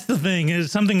 Well, that's the thing,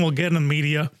 is something we'll get in the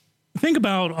media. Think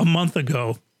about a month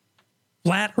ago,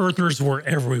 flat earthers were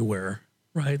everywhere,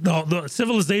 right? The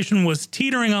civilization was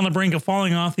teetering on the brink of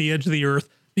falling off the edge of the earth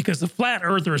because the flat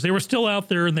earthers, they were still out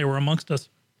there and they were amongst us.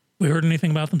 We heard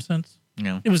anything about them since?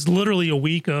 No. It was literally a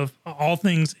week of all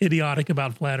things idiotic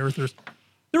about flat earthers.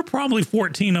 There are probably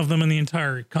 14 of them in the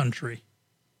entire country.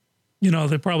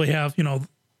 They probably have,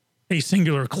 a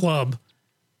singular club.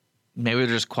 Maybe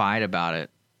they're just quiet about it.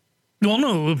 Well,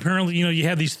 no, apparently, you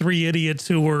had these 3 idiots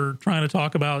who were trying to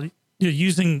talk about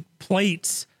using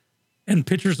plates and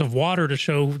pitchers of water to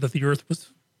show that the earth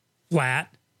was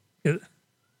flat. It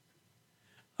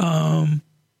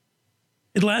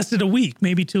lasted a week,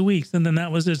 maybe 2 weeks, and then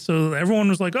that was it. So everyone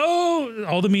was like, oh,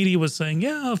 all the media was saying,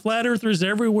 yeah, flat earthers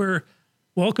everywhere.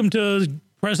 Welcome to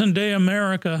present day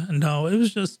America. And no, it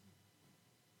was just,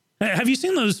 have you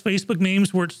seen those Facebook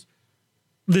memes where it's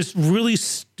this really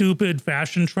stupid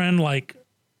fashion trend, like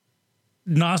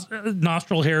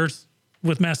nostril hairs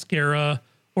with mascara,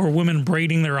 or women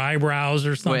braiding their eyebrows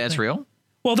or something? Wait, that's real?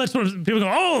 Well, that's what people go,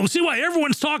 oh, see why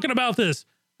everyone's talking about this.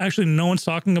 Actually, no one's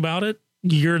talking about it.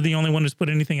 You're the only one who's put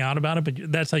anything out about it,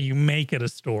 but that's how you make it a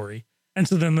story. And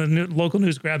so then the local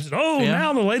news grabs it. Oh, yeah.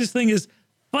 Now the latest thing is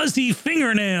fuzzy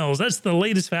fingernails. That's the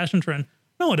latest fashion trend.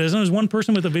 No, it isn't. There's one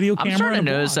person with a video camera. I'm starting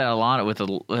to notice that a lot with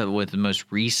the most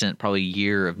recent probably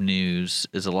year of news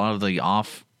is a lot of the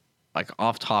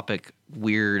off-topic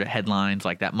weird headlines,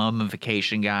 like that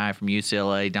mummification guy from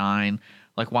UCLA dying.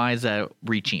 Like, why is that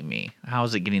reaching me? How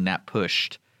is it getting that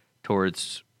pushed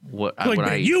towards what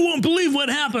you won't believe what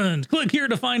happened. Click here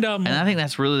to find out more. And I think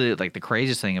that's really like the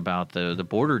craziest thing about the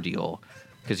border deal,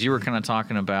 because you were kind of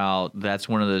talking about that's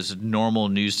one of those normal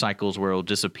news cycles where it'll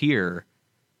disappear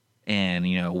in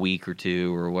a week or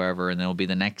two or whatever, and there'll be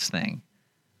the next thing.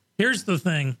 Here's the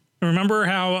thing. Remember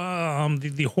how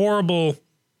the horrible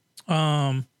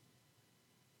in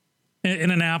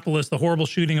Annapolis, the horrible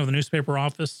shooting of the newspaper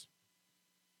office?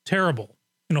 Terrible.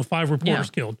 5 reporters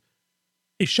killed.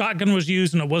 A shotgun was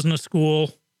used, and it wasn't a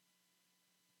school,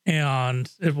 and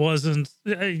it wasn't,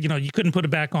 you couldn't put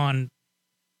it back on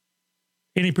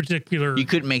any particular. You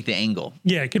couldn't make the angle.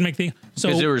 Yeah, it could make the. So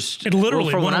it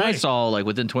literally from went what away. I saw, like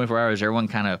within 24 hours, everyone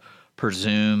kind of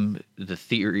presumed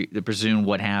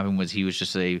what happened was he was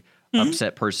just a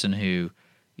upset person who,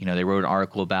 they wrote an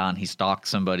article about, and he stalked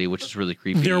somebody, which is really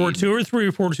creepy. There were 2 or 3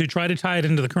 reporters who tried to tie it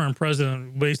into the current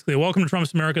president. Basically, welcome to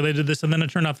Trump's America. They did this, and then it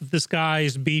turned out that this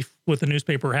guy's beef with the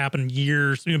newspaper happened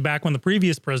years back when the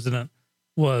previous president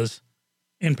was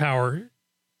in power,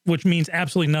 which means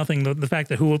absolutely nothing. The fact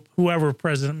that whoever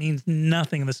president means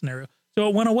nothing in this scenario. So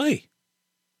it went away.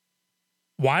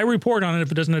 Why report on it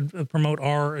if it doesn't promote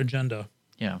our agenda?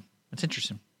 Yeah, that's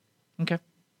interesting. Okay.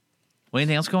 Well,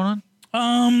 anything else going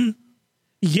on?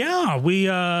 Yeah, we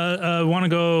want to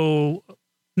go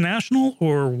national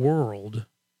or world?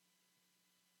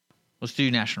 Let's do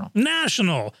national.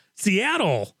 National.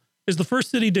 Seattle is the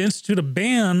first city to institute a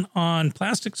ban on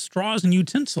plastic straws and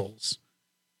utensils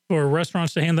for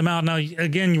restaurants to hand them out. Now,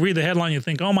 again, you read the headline, you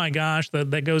think, oh my gosh,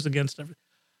 that goes against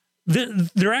everything.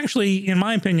 They're actually, in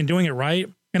my opinion, doing it right.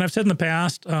 And I've said in the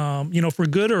past, for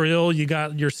good or ill, you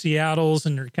got your Seattles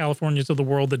and your Californias of the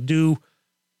world that do.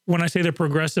 When I say they're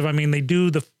progressive, I mean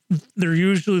they're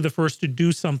usually the first to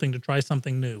do something, to try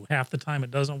something new. Half the time it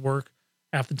doesn't work.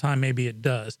 Half the time maybe it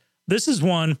does. This is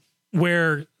one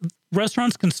where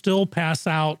restaurants can still pass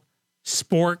out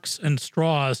sporks and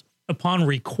straws upon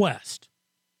request,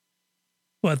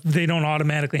 but they don't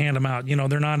automatically hand them out.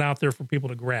 They're not out there for people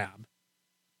to grab.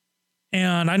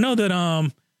 And I know that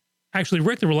actually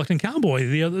Rick, the Reluctant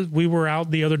Cowboy, we were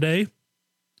out the other day,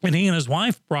 and he and his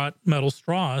wife brought metal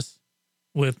straws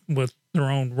with their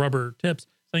own rubber tips,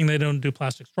 saying they don't do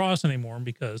plastic straws anymore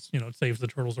because, you know, it saves the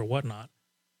turtles or whatnot.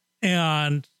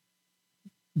 And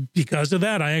because of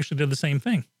that, I actually did the same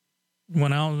thing.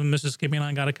 Went out, and Mrs. Skippy and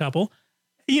I got a couple.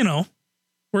 You know,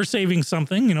 we're saving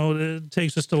something, you know, it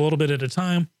takes just a little bit at a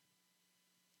time.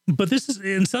 But this is,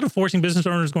 instead of forcing business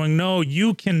owners going, no,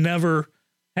 you can never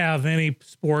have any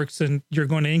sporks and you're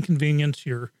going to inconvenience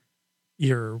your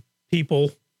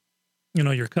people, you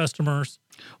know, your customers.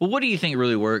 Well, what do you think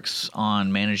really works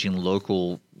on managing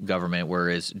local government?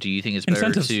 Whereas, do you think it's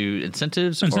better to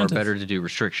incentives or better to do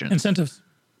restrictions? Incentives.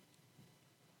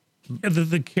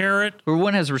 The carrot. Or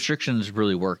when has restrictions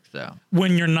really worked, though?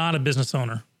 When you're not a business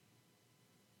owner.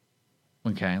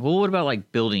 Okay. Well, what about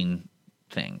like building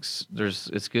things?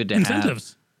 It's good to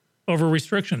incentives over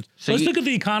restrictions. So let's look at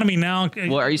the economy now.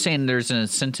 Well, are you saying there's an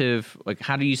incentive? Like,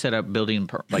 how do you set up building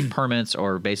permits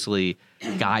or basically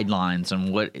guidelines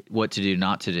on what to do,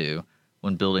 not to do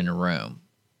when building a room?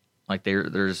 Like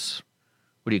there's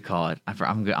what do you call it?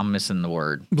 I'm missing the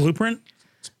word. Blueprint?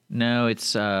 No,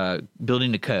 it's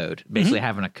building a code. Basically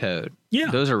having a code.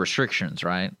 Yeah, those are restrictions,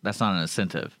 right? That's not an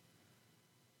incentive.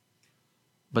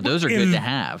 But those are good to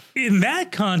have. In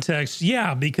that context,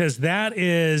 yeah, because that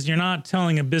is, you're not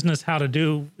telling a business how to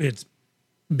do its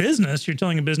business. You're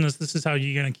telling a business this is how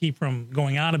you're going to keep from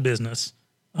going out of business.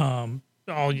 All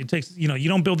it takes, you know, you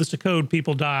don't build this to code,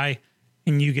 people die,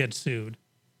 and you get sued.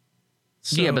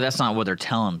 So, yeah, but that's not what they're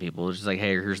telling people. It's just like, hey,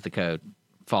 here's the code.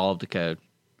 Follow the code.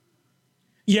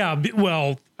 Yeah,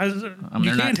 well,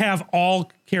 you can't have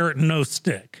all carrot and no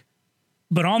stick.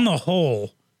 But on the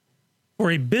whole, for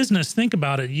a business, think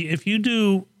about it. If you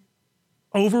do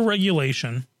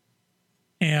over-regulation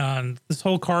and this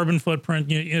whole carbon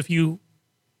footprint, if you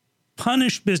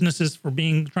punish businesses for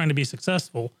trying to be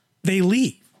successful, they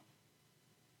leave.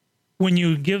 When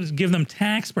you give them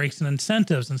tax breaks and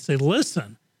incentives and say,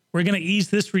 listen, we're going to ease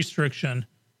this restriction,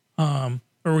 or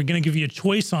we're going to give you a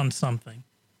choice on something.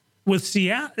 With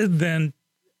Seattle, then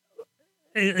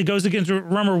it goes against,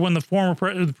 remember when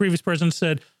the previous president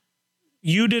said,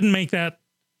 you didn't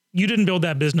build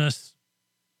that business.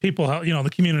 People, you know, the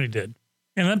community did.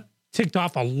 And that ticked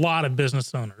off a lot of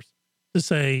business owners to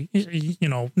say, you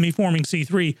know, me forming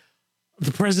C3,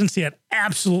 the presidency had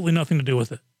absolutely nothing to do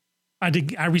with it.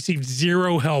 I received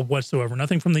zero help whatsoever.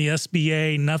 Nothing from the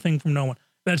SBA, nothing from no one.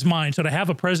 That's mine. So to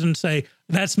have a president say,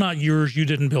 that's not yours, you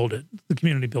didn't build it. The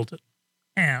community built it.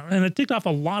 And it ticked off a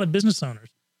lot of business owners.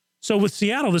 So with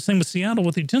Seattle, this thing with Seattle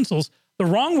with utensils, the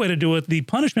wrong way to do it, the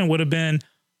punishment would have been,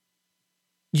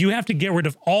 you have to get rid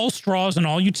of all straws and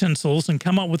all utensils and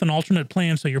come up with an alternate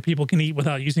plan so your people can eat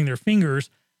without using their fingers.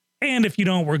 And if you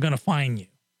don't, we're going to fine you.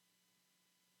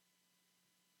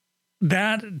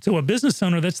 That, to a business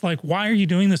owner, that's like, why are you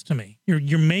doing this to me?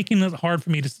 You're making it hard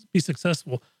for me to be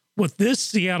successful. What this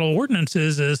Seattle ordinance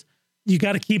is you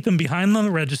got to keep them behind on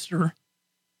the register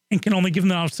and can only give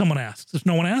them out if someone asks. If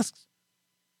no one asks,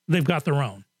 they've got their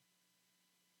own.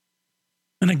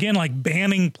 And again, like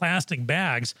banning plastic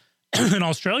bags in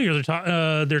Australia,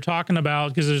 they're talking about,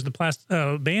 because there's the plastic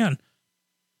ban.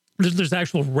 There's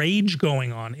actual rage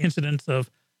going on, incidents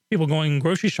of people going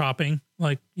grocery shopping,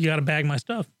 like, you got to bag my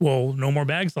stuff. Well, no more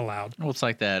bags allowed. Well, it's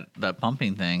like that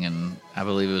pumping thing, and I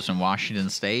believe it was in Washington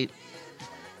State.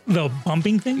 The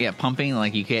pumping thing? Yeah, pumping,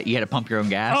 like you had to pump your own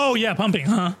gas. Oh, yeah, pumping,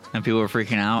 huh? And people were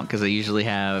freaking out because they usually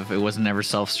it wasn't never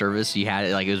self-service. You had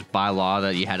it, like, it was by law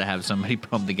that you had to have somebody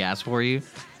pump the gas for you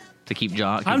to keep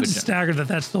I'm staggered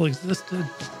that still existed,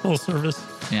 full service.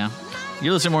 Yeah.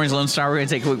 You're listening to Mornings Lone Star. We're going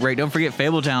to take a quick break. Don't forget,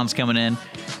 Fabletown's coming in.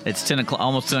 It's 10 o'clock,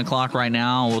 almost 10 o'clock right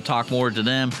now. We'll talk more to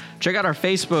them. Check out our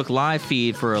Facebook live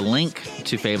feed for a link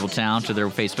to Fabletown, to their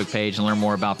Facebook page, and learn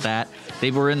more about that. They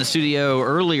were in the studio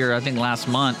earlier, I think last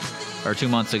month or 2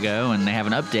 months ago, and they have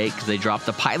an update because they dropped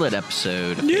the pilot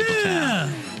episode of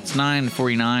Fabletown. It's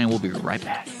 9:49. We'll be right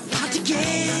back.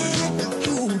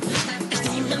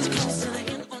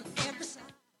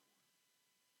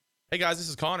 Hey guys, this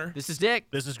is Connor. This is Dick.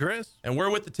 This is Chris. And we're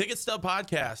with the Ticket Stub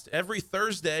Podcast every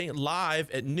Thursday live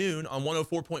at noon on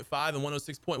 104.5 and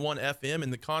 106.1 FM in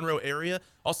the Conroe area.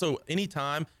 Also,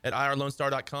 anytime at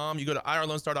irlonestar.com. You go to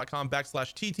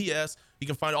irlonestar.com/TTS. You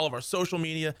can find all of our social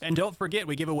media. And don't forget,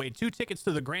 we give away 2 tickets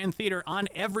to the Grand Theater on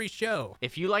every show.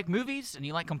 If you like movies and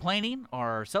you like complaining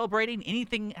or celebrating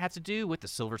anything that has to do with the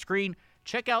silver screen,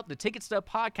 check out the Ticket Stub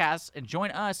Podcast and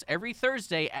join us every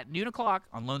Thursday at noon o'clock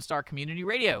on Lone Star Community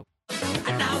Radio.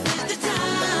 And now is the time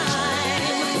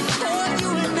for you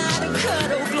and I to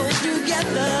cuddle close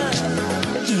together.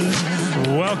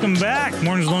 Welcome back.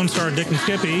 Morning's Lone Star, Dick and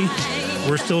Skippy.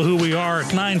 We're still who we are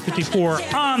at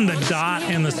 9:54 on the dot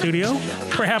in the studio.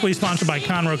 We're happily sponsored by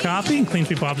Conroe Coffee and Clean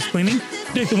Sweep Office Cleaning.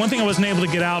 Dick, the one thing I wasn't able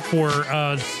to get out for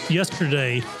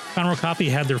yesterday, Conroe Coffee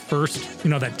had their first,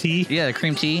 that tea. Yeah, the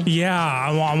cream tea. Yeah,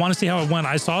 I want to see how it went.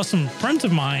 I saw some friends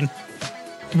of mine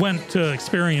went to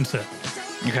experience it.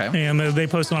 Okay. And they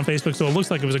posted on Facebook, so it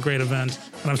looks like it was a great event.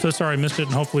 And I'm so sorry I missed it,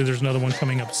 and hopefully there's another one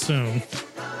coming up soon.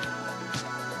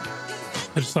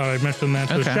 I just thought I'd mention that.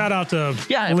 So Okay. shout out to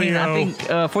I Leo. think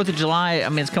 4th of July,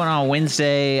 it's coming on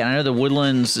Wednesday. I know the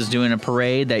Woodlands is doing a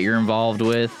parade that you're involved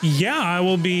with. Yeah, I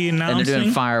will be announcing. And they're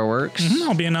doing fireworks.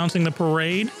 I'll be announcing the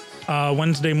parade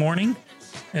Wednesday morning,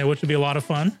 which will be a lot of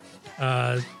fun.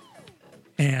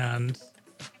 And,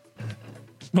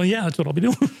 well, yeah, that's what I'll be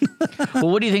doing. Well,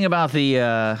 what do you think about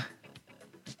the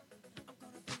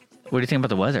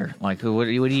weather? Like, what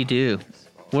do you do?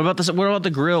 What about this? What about the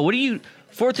grill?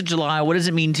 4th of July, what does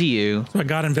it mean to you? So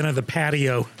God invented the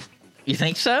patio. You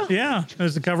think so? Yeah,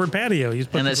 there's a covered patio.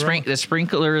 And the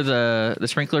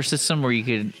sprinkler system where you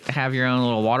could have your own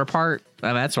little water park.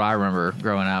 That's what I remember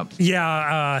growing up.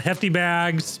 Yeah, hefty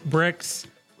bags, bricks,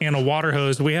 and a water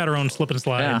hose. We had our own slip and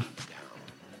slide. Yeah.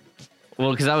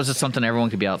 Well, because that was just something everyone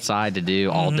could be outside to do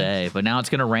all day. But now it's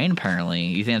going to rain. Apparently,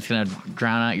 you think it's going to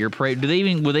drown out your parade? Will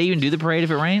they even do the parade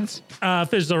if it rains? If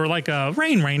there's like a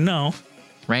rain, no.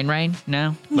 Rain,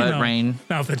 no. But rain.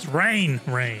 Now, if it's rain,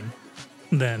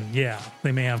 then yeah,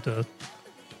 they may have to.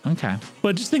 Okay.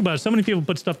 But just think about it. So many people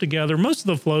put stuff together. Most of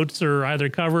the floats are either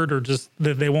covered or just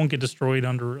that they won't get destroyed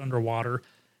underwater.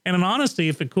 And in honesty,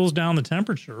 if it cools down the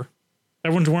temperature,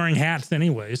 everyone's wearing hats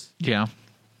anyways. Yeah.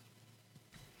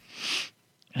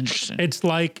 Interesting. It's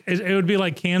like it would be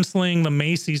like canceling the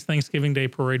Macy's Thanksgiving Day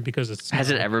parade because it's. Has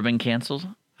it ever been canceled?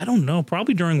 I don't know.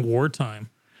 Probably during wartime.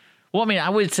 Well, I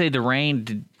would say the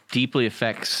rain deeply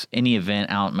affects any event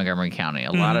out in Montgomery County.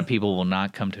 A lot of people will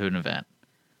not come to an event.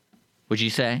 Would you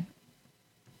say?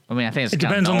 I think it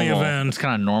depends on the event. It's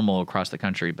kind of normal across the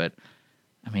country, but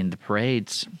the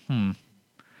parades.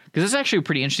 Because it's actually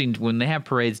pretty interesting when they have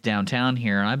parades downtown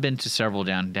here, and I've been to several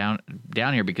down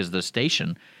here because of the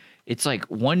station. It's like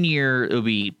one year it'll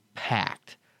be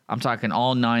packed. I'm talking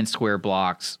all 9 square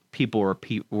blocks. People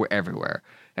were everywhere,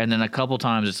 and then a couple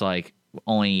times it's like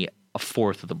only a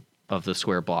fourth of the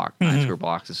square block, 9 square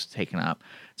blocks is taken up.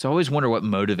 So I always wonder what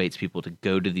motivates people to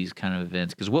go to these kind of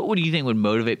events. Because what would you think would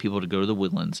motivate people to go to the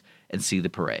Woodlands and see the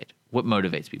parade? What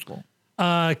motivates people?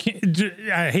 I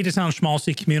hate to sound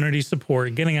schmaltzy, community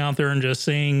support, getting out there and just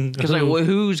seeing. Because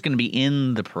who's going to be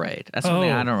in the parade? That's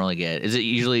something I don't really get. Is it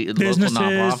usually businesses,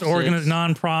 local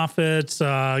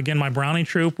nonprofits? Again, my brownie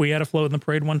troop, we had a float in the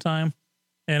parade one time,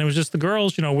 and it was just the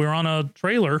girls. We were on a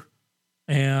trailer,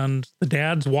 and the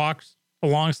dads walked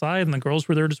alongside, and the girls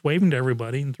were there just waving to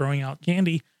everybody and throwing out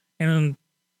candy, and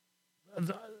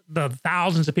the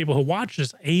thousands of people who watched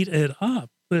just ate it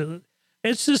up.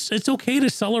 It's okay to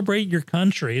celebrate your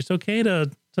country. It's okay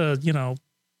to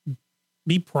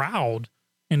be proud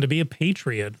and to be a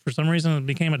patriot. For some reason, it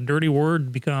became a dirty word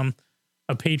to become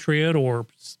a patriot or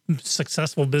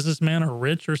successful businessman or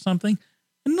rich or something.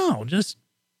 No, just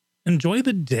enjoy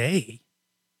the day.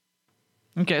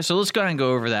 Okay, so let's go ahead and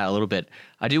go over that a little bit.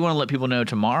 I do want to let people know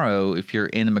tomorrow, if you're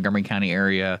in the Montgomery County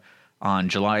area, on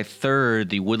July 3rd,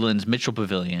 the Woodlands Mitchell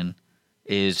Pavilion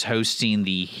is hosting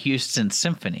the Houston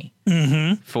Symphony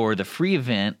for the free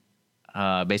event.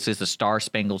 Basically, it's the Star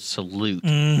Spangled Salute,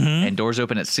 and doors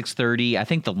open at 6:30. I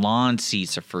think the lawn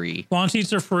seats are free. Lawn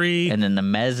seats are free, and then the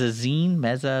mezzanine.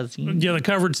 Yeah, the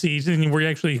covered seats, and we're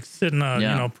actually sitting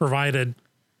provided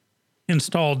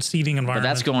installed seating environment. But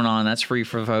that's going on. That's free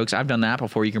for folks. I've done that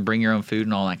before. You can bring your own food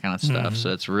and all that kind of stuff.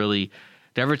 So it's really.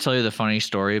 Did I ever tell you the funny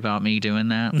story about me doing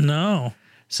that? No.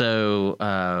 So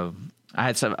I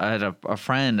had a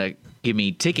friend give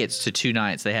me tickets to 2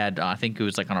 nights. They had I think it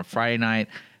was like on a Friday night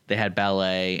they had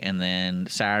ballet, and then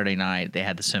Saturday night they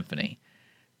had the symphony,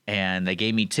 and they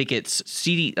gave me tickets,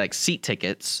 seat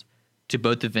tickets to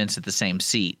both events at the same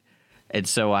seat. And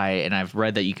so I've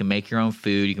read that you can make your own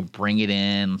food, you can bring it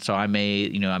in. So I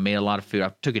made a lot of food.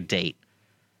 I took a date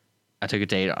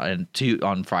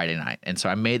on Friday night, and so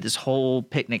I made this whole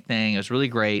picnic thing. It was really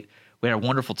great. We had a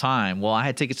wonderful time. Well, I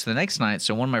had tickets to the next night,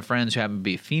 so one of my friends who happened to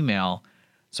be a female,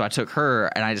 so I took her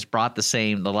and I just brought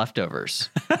the leftovers.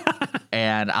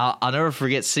 And I'll never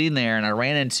forget sitting there, and I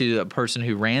ran into a person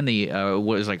who ran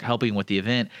was like helping with the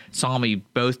event, saw me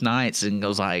both nights, and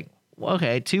was like, well,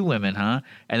 okay, 2 women, huh?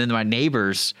 And then my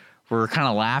neighbors were kind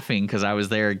of laughing because I was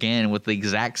there again with the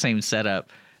exact same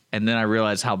setup. And then I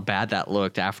realized how bad that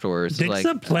looked afterwards. Dick's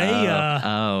a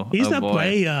playa. He's a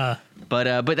playa.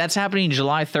 But that's happening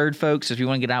July 3rd, folks. If you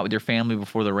want to get out with your family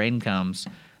before the rain comes,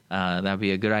 That'd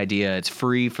be a good idea. It's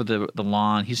free for the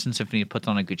lawn. Houston Symphony puts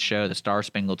on a good show, the Star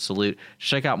Spangled Salute.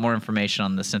 Check out more information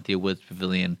on the Cynthia Woods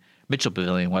Pavilion, Mitchell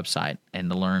Pavilion website, and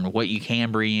to learn what you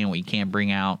can bring in, what you can't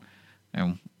bring out.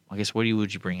 And I guess would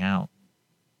you bring out?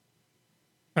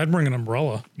 I'd bring an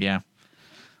umbrella. Yeah.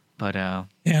 But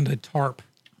and a tarp.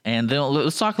 And then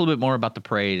let's talk a little bit more about the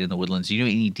parade in the Woodlands. Do you know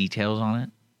any details on it?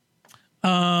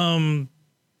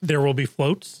 There will be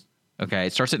floats. Okay,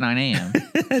 it starts at 9 a.m.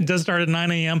 It does start at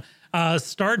 9 a.m.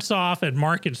 Starts off at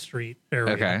Market Street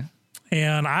area. Okay.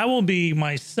 And I will be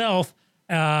myself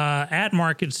at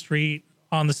Market Street.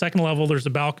 On the second level, there's a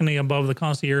balcony above the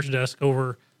concierge desk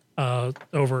over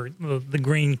the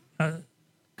green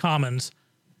commons.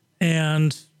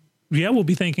 And yeah, we'll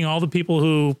be thanking all the people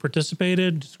who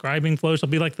participated, describing floats.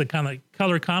 It'll be like the kind of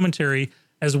color commentary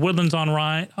as Woodlands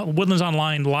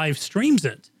Online live streams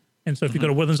it. And so if you go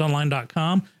to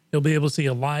woodlandsonline.com, you'll be able to see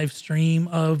a live stream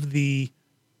of the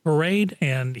parade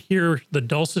and hear the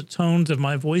dulcet tones of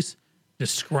my voice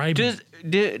describing.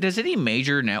 Does any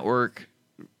major network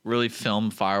really film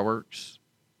fireworks?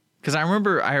 Because I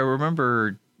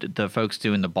remember the folks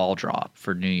doing the ball drop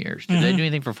for New Year's. Did they do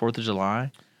anything for 4th of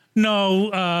July?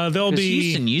 No, they'll be.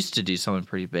 Houston used to do something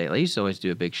pretty big. They used to always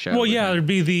do a big show. Well, yeah, there'd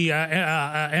be the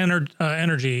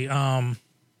Energy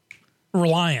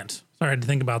Reliant. Sorry, I had to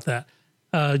think about that.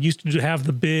 Used to have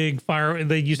the big fire.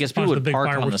 They used to sponsor the big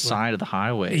fireworks. Park on the side of the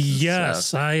highway.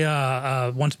 Yes,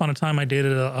 I once upon a time I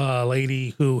dated a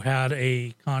lady who had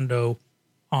a condo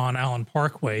on Allen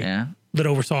Parkway that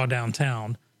oversaw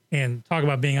downtown, and talk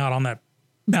about being out on that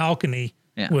balcony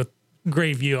with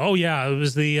great view. Oh yeah, it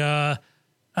was the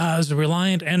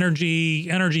Reliant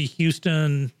Energy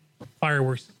Houston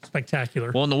fireworks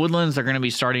spectacular. Well, in the Woodlands, they're going to be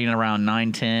starting around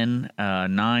 9:10,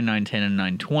 9:10,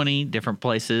 and 9:20, different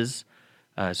places.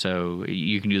 So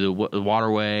you can do the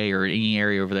waterway or any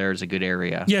area over there is a good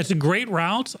area. Yeah, it's a great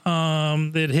route.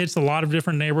 It hits a lot of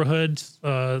different neighborhoods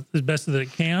as best as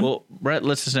it can. Well, Brett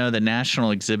lets us know the national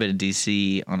exhibit in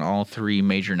D.C. on all 3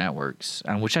 major networks,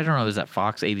 which I don't know, is that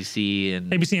Fox, ABC,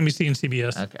 and... ABC, NBC, and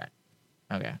CBS.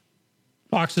 Okay.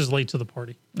 Fox is late to the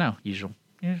party. No, usual.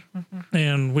 Yeah.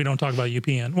 And we don't talk about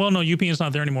UPN. Well, no, UPN's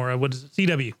not there anymore. What is it?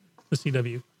 CW. The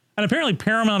CW. And apparently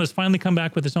Paramount has finally come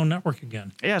back with its own network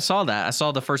again. Yeah, I saw that. I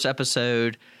saw the first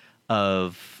episode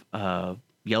of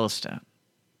Yellowstone.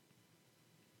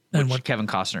 And Kevin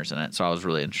Costner's in it, so I was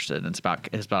really interested. And it's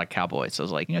about a cowboy. So I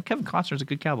was like, Kevin Costner's a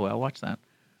good cowboy. I'll watch that.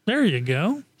 There you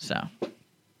go. So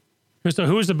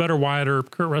who is the better Wyatt Earp,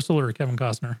 Kurt Russell or Kevin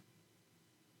Costner?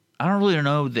 I don't really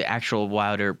know the actual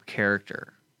Wyatt Earp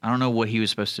character. I don't know what he was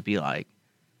supposed to be like.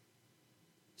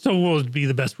 So what would be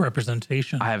the best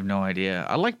representation? I have no idea.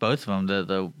 I like both of them.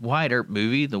 The Wyatt Earp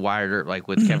movie, the Wyatt Earp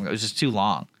with Kevin, it was just too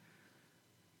long.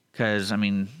 Because, I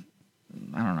mean,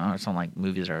 I don't know. It's not like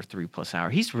movies are 3+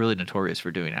 hours. He's really notorious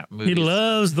for doing that. He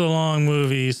loves the long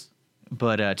movies.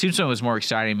 But Tombstone was more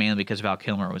exciting mainly because Val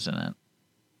Kilmer was in it.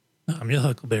 I'm your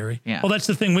Huckleberry. Yeah. Well, that's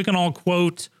the thing. We can all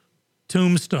quote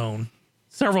Tombstone.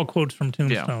 Several quotes from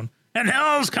Tombstone. Yeah. And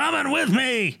hell's coming with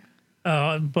me.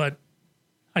 But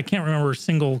I can't remember a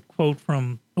single quote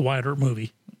from the Wyatt Earp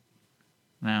movie.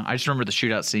 No, I just remember the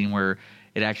shootout scene where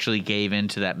it actually gave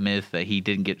into that myth that he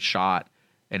didn't get shot,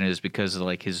 and it was because of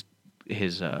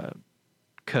his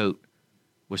coat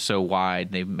was so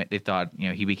wide. They thought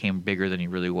he became bigger than he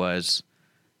really was.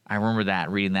 I remember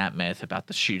reading that myth about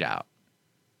the shootout.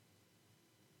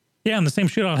 Yeah, and the same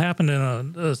shootout happened in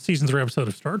a season 3 episode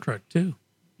of Star Trek too.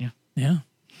 Yeah.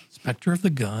 Spectre of the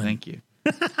Gun. Thank you.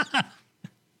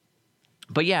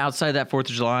 But yeah, outside that 4th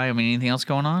of July, I mean, anything else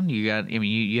going on? You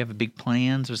have big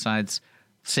plans besides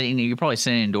sitting. You're probably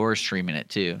sitting indoors streaming it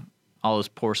too. All those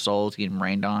poor souls getting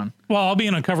rained on. Well, I'll be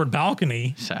in a covered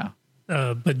balcony. So,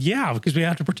 but yeah, because we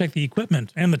have to protect the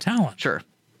equipment and the talent. Sure.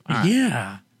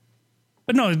 Yeah.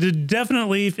 But no,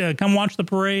 definitely come watch the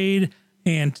parade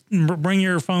and bring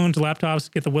your phones,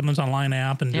 laptops, get the Woodlands Online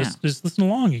app, and just listen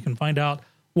along. You can find out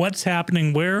what's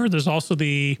happening where. There's also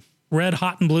the Red,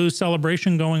 Hot, and Blue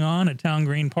celebration going on at Town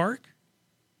Green Park.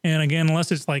 And again,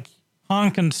 unless it's like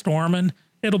honking, storming,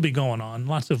 it'll be going on.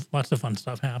 Lots of fun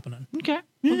stuff happening. Okay.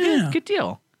 Well, good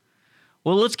deal.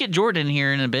 Well, let's get Jordan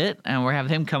here in a bit, and we're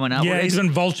having him coming out. Yeah, he's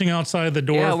been vulturing outside the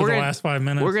door for the last 5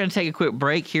 minutes. We're going to take a quick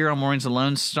break here on Mornings of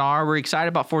Lone Star. We're excited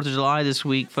about 4th of July this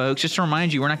week, folks. Just to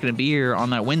remind you, we're not going to be here on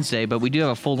that Wednesday, but we do have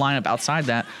a full lineup outside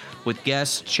that with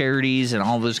guests, charities, and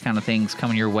all those kind of things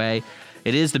coming your way.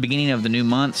 It is the beginning of the new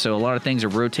month, so a lot of things are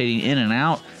rotating in and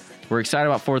out. We're excited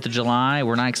about 4th of July.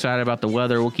 We're not excited about the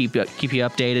weather. We'll keep you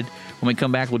updated. When we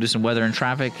come back, we'll do some weather and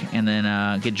traffic, and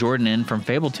then get Jordan in from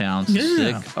Fabletown. So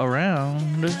stick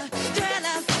around.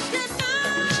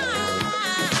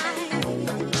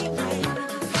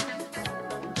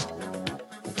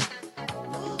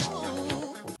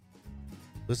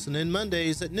 Listen in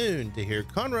Mondays at noon to hear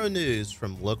Conroe news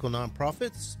from local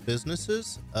nonprofits,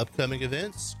 businesses, upcoming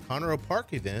events, Conroe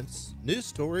Park events, news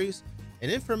stories,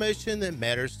 and information that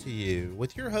matters to you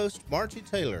with your host, Margie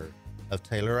Taylor of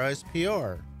Taylorized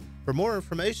PR. For more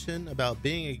information about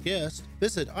being a guest,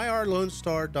 visit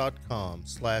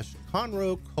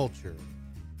irlonestar.com/Conroe Culture.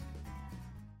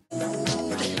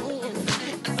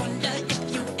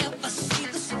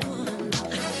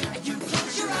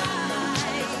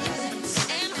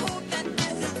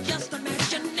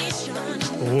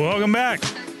 Welcome back.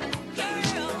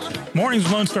 Mornings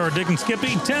with Lone Star, Dick and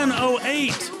Skippy,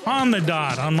 10:08 on the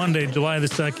dot on Monday, July the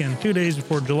 2nd, 2 days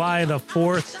before July the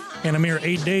 4th, and a mere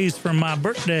 8 days from my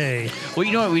birthday. Well,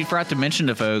 you know what? We forgot to mention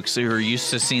to folks who are used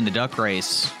to seeing the duck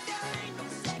race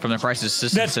from the Crisis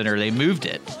Assistance Center. They moved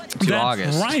it to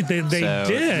August. Right, they so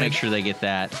did. Make sure they get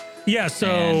that. Yeah, so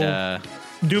And,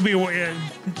 do be aware,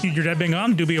 your dad being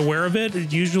on, do be aware of it.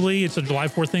 Usually it's a July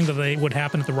 4th thing that would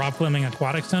happen at the Rob Fleming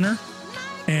Aquatic Center.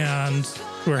 And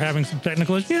we're having some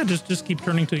technical issues. Yeah, just keep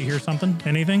turning till you hear something.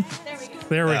 Anything?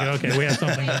 There we go. Okay, we have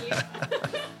something.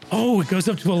 Oh, it goes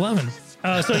up to 11.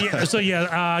 I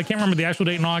can't remember the actual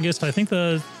date in August. I think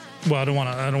I don't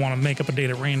want to make up a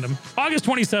date at random. August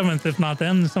 27th, if not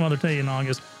then, some other day in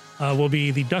August, will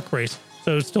be the duck race.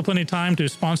 So it's still plenty of time to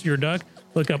sponsor your duck.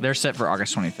 Look up. They're set for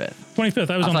August 25th. 25th.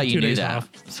 I was on 2 days off.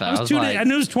 So I was 2 days. I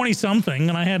knew it was 20 something,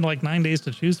 and I had like 9 days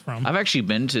to choose from. I've actually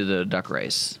been to the duck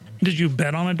race. Did you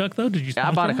bet on a duck though? Did you? Yeah,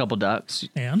 I bought a couple ducks.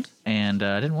 And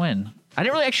I didn't win. I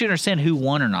didn't really actually understand who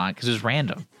won or not because it was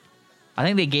random. I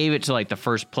think they gave it to like the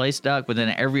first place duck, but then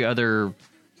every other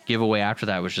giveaway after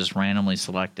that was just randomly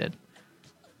selected.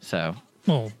 So.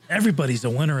 Well, everybody's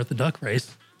a winner at the duck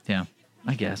race. Yeah,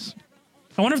 I guess.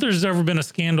 I wonder if there's ever been a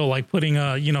scandal like putting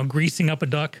greasing up a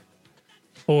duck,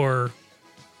 or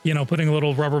putting a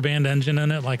little rubber band engine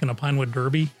in it like in a Pinewood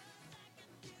Derby.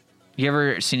 You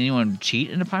ever seen anyone cheat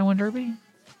in a Pinewood Derby?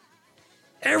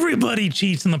 Everybody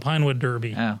cheats in the Pinewood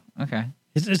Derby. Oh, okay.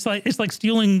 It's like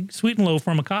stealing Sweet and Low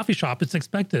from a coffee shop. It's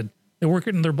expected. They work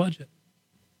it in their budget.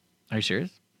 Are you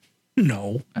serious?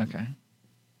 No. Okay.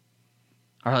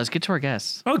 All right, let's get to our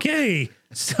guests. Okay,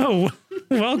 so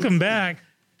welcome back.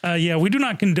 We do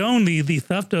not condone the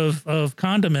theft of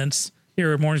condiments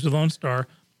here at Mornings with Lone Star.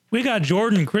 We got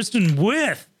Jordan and Kristen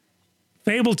with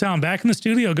Fabletown back in the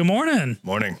studio. Good morning.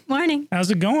 Morning. Morning.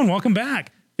 How's it going? Welcome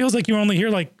back. Feels like you were only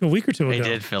here like a week or two ago. It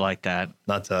did feel like that.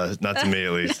 Not to me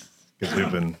at least, because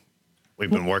we've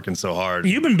been working so hard.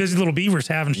 You've been busy little beavers,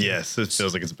 haven't you? Yes, it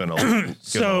feels like it's been a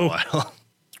while.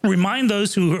 Remind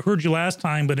those who heard you last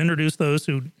time, but introduce those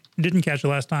who didn't catch you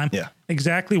last time. Yeah.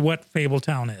 Exactly what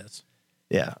Fabletown is.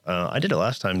 Yeah, I did it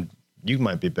last time. You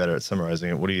might be better at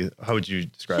summarizing it. How would you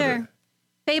describe it?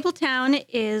 Fabletown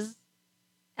is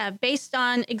based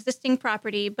on existing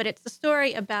property, but it's a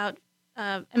story about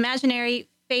imaginary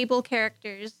fable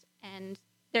characters, and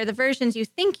they're the versions you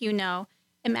think you know,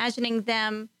 imagining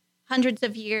them hundreds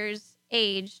of years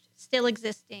aged, still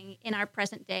existing in our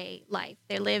present day life.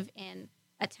 They live in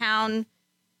a town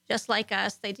just like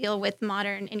us. They deal with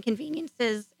modern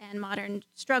inconveniences and modern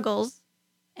struggles,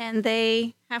 and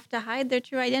they have to hide their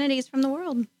true identities from the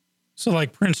world. So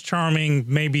like Prince Charming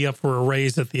may be up for a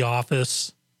raise at the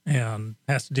office and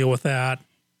has to deal with that.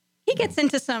 He gets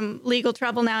into some legal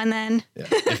trouble now and then. Yeah.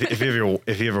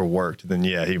 If he ever worked, then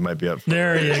yeah, he might be up for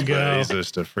there a raise, you go. He's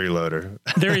just a freeloader.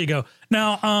 There you go.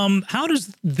 Now, how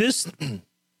does this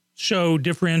show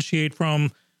differentiate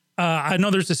from, I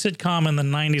know there's a sitcom in the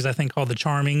 90s, I think, called The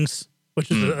Charmings,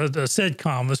 which is a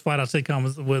sitcom, this flat-out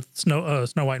sitcom with Snow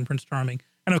White and Prince Charming.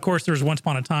 And, of course, there's Once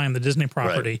Upon a Time, the Disney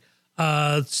property.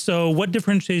 Right. So what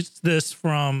differentiates this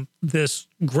from this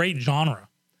great genre?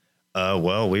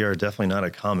 Well, we are definitely not a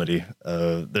comedy.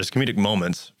 There's comedic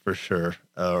moments for sure,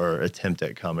 or attempt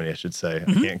at comedy, I should say.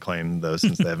 I can't claim those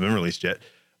since they haven't been released yet.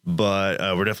 But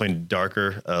we're definitely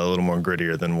darker, a little more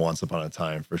grittier than Once Upon a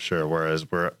Time for sure. Whereas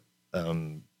we're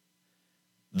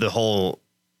the whole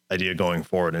idea going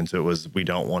forward into it was we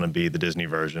don't want to be the Disney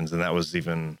versions, and that was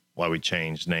even why we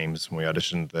changed names when we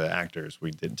auditioned the actors.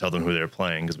 We didn't tell them who they were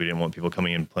playing because we didn't want people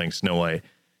coming in playing Snow White,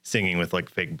 singing with like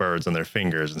fake birds on their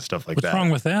fingers and stuff like that. What's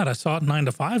wrong with that? I saw it 9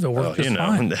 to 5. It worked just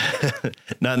fine.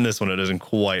 Not in this one. It doesn't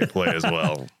quite play as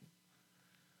well.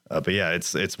 But yeah,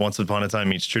 it's Once Upon a Time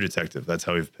meets True Detective. That's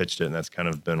how we've pitched it, and that's kind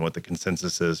of been what the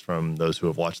consensus is from those who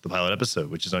have watched the pilot episode,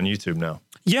 which is on YouTube now.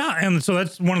 Yeah, and so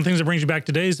that's one of the things that brings you back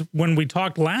today is when we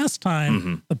talked last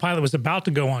time, the pilot was about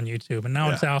to go on YouTube, and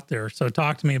now it's out there. So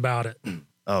talk to me about it.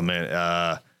 Oh,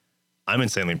 man. I'm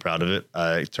insanely proud of it.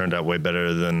 It turned out way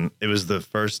better than it was the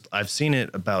first. I've seen it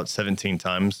about 17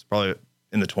 times, probably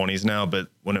in the 20s now, but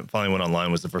when it finally went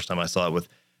online was the first time I saw it with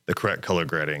the correct color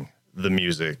grading, the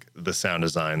music, the sound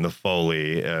design, the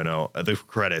Foley, the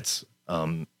credits,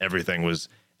 everything was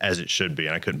as it should be.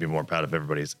 And I couldn't be more proud of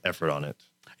everybody's effort on it.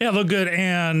 Yeah, look good.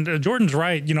 And Jordan's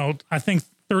right. I think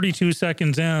 32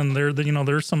 seconds in,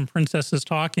 there's some princesses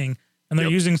talking and they're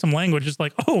using some language. It's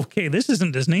like, oh, okay, this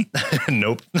isn't Disney.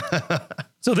 Nope.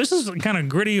 So this is kind of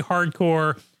gritty,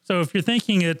 hardcore. So if you're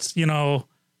thinking it's,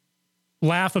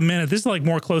 laugh a minute, this is like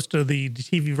more close to the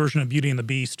TV version of Beauty and the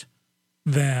Beast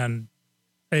than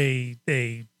a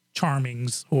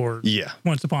Charmings or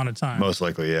Once Upon a Time. Most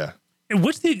likely, yeah. And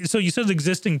so you said the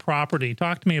existing property.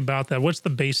 Talk to me about that. What's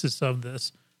the basis of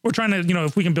this? We're trying to,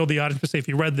 if we can build the audience to say, if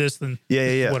you read this, then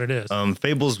this is what it is.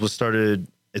 Fables was started,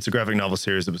 it's a graphic novel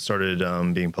series that was started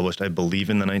being published, I believe,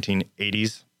 in the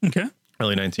 1980s. Okay.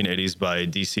 Early 1980s by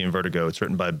DC and Vertigo. It's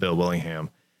written by Bill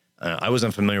Willingham. I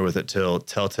wasn't familiar with it till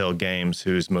Telltale Games,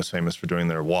 who's most famous for doing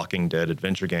their Walking Dead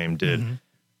adventure game, did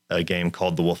a game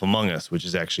called The Wolf Among Us, which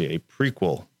is actually a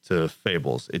prequel to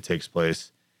Fables. It takes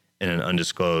place in an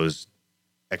undisclosed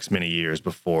X many years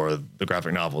before the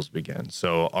graphic novels begin.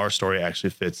 So our story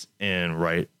actually fits in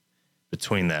right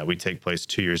between that. We take place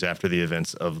 2 years after the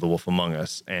events of The Wolf Among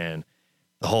Us, and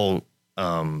the whole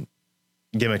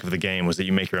gimmick of the game was that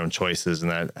you make your own choices, and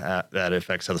that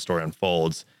affects how the story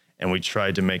unfolds. And we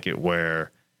tried to make it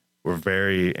where we're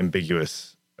very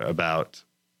ambiguous about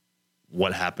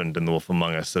what happened in The Wolf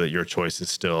Among Us, so that your choices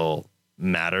still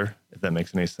matter, if that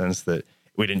makes any sense. That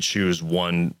we didn't choose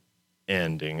one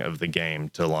ending of the game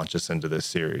to launch us into this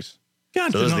series.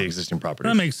 Gotcha. So those are the existing properties.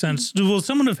 That makes sense. Will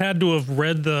someone have had to have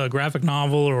read the graphic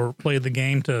novel or played the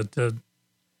game to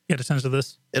get a sense of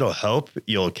this? It'll help.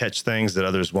 You'll catch things that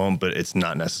others won't, but it's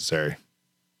not necessary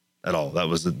at all. That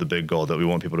was the big goal, that we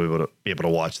want people to be able to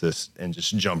watch this and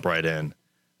just jump right in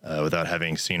without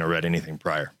having seen or read anything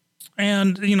prior.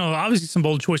 And, obviously some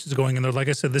bold choices going in there. Like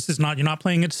I said, you're not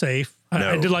playing it safe.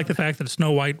 No. I did like the fact that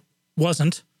Snow White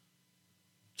wasn't.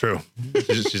 True.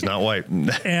 She's not white.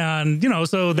 And,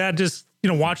 so that just,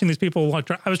 watching these people,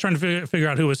 I was trying to figure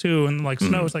out who was who, and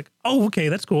Snow was like, oh, okay,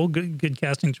 that's cool. Good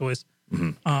casting choice.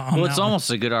 Well, it's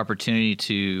almost a good opportunity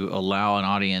to allow an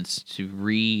audience to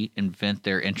reinvent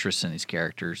their interest in these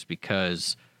characters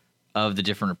because of the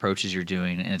different approaches you're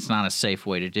doing. And it's not a safe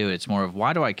way to do it. It's more of,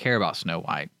 why do I care about Snow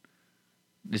White?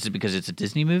 Is it because it's a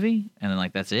Disney movie and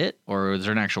then that's it? Or is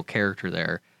there an actual character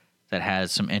there that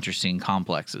has some interesting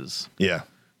complexes? Yeah.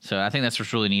 So I think that's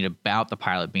what's really neat about the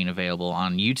pilot being available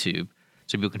on YouTube.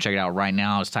 So people can check it out right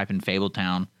now. Just type in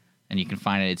Fabletown and you can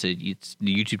find it. The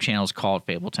YouTube channel is called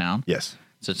Fabletown. Yes.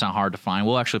 So it's not hard to find.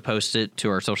 We'll actually post it to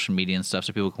our social media and stuff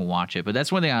so people can watch it. But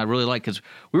that's one thing I really like, because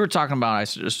we were talking about, I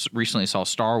just recently saw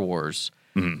Star Wars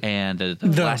and the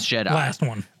Last Jedi. Last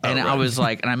one. And I was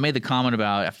like, and I made the comment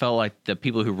about, I felt like the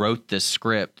people who wrote this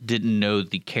script didn't know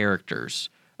the characters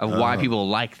of why people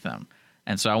like them.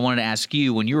 And so I wanted to ask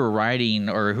you, when you were writing,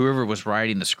 or whoever was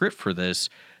writing the script for this,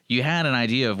 you had an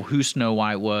idea of who Snow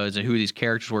White was and who these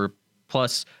characters were,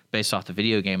 plus based off the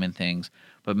video game and things,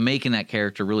 but making that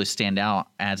character really stand out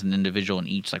as an individual in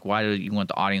each. Like, why do you want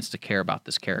the audience to care about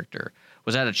this character?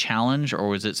 Was that a challenge, or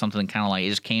was it something kind of like, it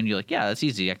just came to you like, yeah, that's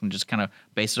easy, I can just kind of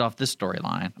base it off this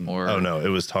storyline? Or Oh, no, it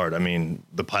was hard. I mean,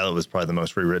 the pilot was probably the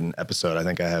most rewritten episode. I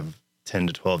think I have 10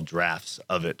 to 12 drafts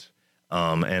of it.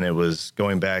 And it was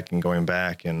going back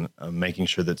and making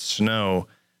sure that Snow,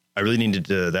 I really needed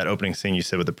to, that opening scene you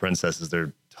said with the princesses,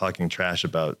 they're talking trash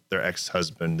about their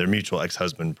ex-husband, their mutual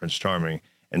ex-husband, Prince Charming.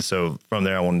 And so from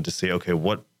there, I wanted to see, okay,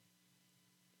 what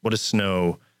is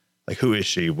Snow, like, who is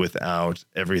she without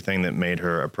everything that made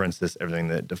her a princess, everything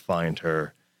that defined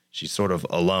her? She's sort of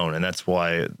alone. And that's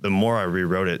why the more I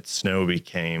rewrote it, Snow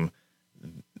became,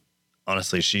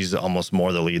 honestly, she's almost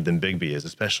more the lead than Bigby is,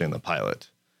 especially in the pilot.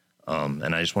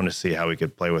 And I just wanted to see how we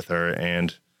could play with her.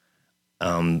 And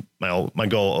my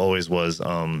goal always was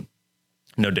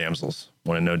no damsels.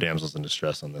 Wanted no damsels in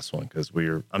distress on this one, because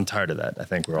I'm tired of that. I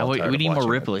think we're all tired. We need of more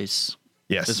watching Ripleys.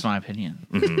 Yes, that's my opinion.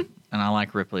 Mm-hmm. And I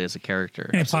like Ripley as a character.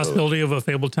 Any possibility of a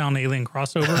Fabletown alien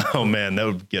crossover? Oh man, that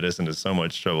would get us into so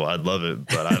much trouble. I'd love it,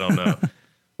 but I don't know.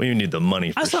 We need the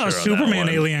money. I saw a Superman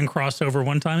alien crossover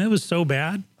one time. It was so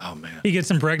bad. Oh man, he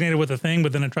gets impregnated with a thing,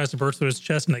 but then it tries to burst through his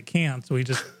chest and it can't. So he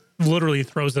just literally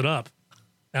throws it up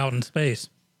out in space.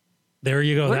 There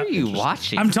you go. What are you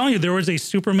watching? I'm telling you, there was a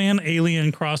Superman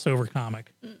alien crossover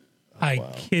comic. I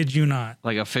kid you not.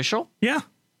 Like official? Yeah.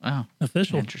 Oh,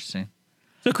 official. Interesting.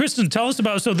 So, Kristen, tell us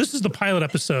about. So, this is the pilot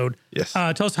episode. Yes.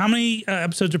 Tell us how many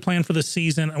episodes are planned for this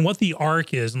season, and what the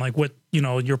arc is, and like what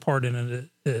your part in it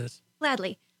is.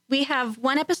 Gladly, we have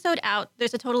one episode out.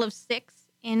 There's a total of 6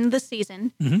 in the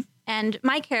season, and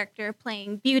my character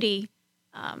playing Beauty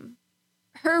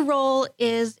her role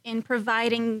is in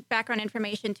providing background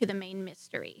information to the main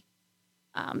mystery.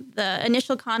 The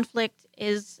initial conflict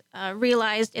is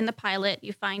realized in the pilot.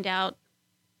 You find out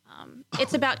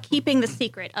it's about keeping the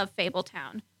secret of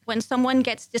Fabletown. When someone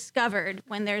gets discovered,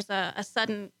 when there's a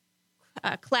sudden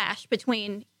clash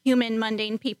between human,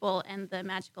 mundane people and the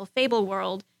magical fable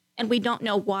world, and we don't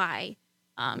know why,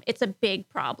 it's a big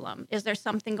problem. Is there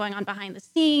something going on behind the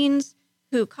scenes?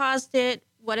 Who caused it?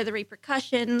 What are the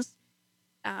repercussions?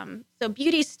 So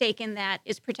Beauty's stake in that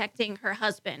is protecting her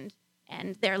husband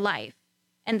and their life.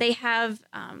 And they have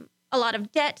a lot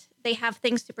of debt. They have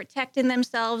things to protect in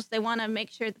themselves. They want to make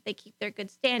sure that they keep their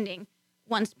good standing,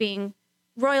 once being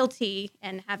royalty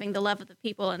and having the love of the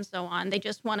people and so on. They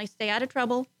just want to stay out of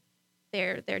trouble.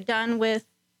 They're done with,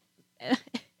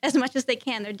 as much as they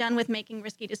can, they're done with making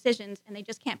risky decisions, and they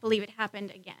just can't believe it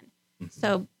happened again. Mm-hmm.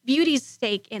 So Beauty's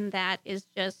stake in that is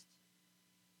just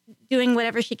doing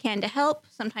whatever she can to help.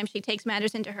 Sometimes she takes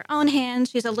matters into her own hands.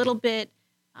 She's a little bit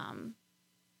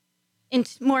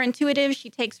more intuitive. She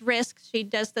takes risks. She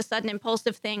does the sudden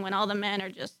impulsive thing when all the men are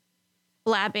just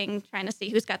blabbing, trying to see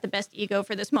who's got the best ego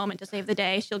for this moment to save the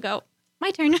day. She'll go,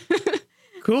 my turn.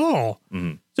 Cool.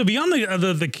 Mm-hmm. So beyond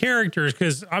the characters,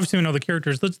 because obviously we know the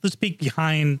characters, let's peek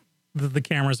behind the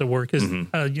cameras at work. Because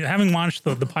having watched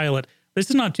the pilot, this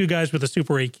is not two guys with a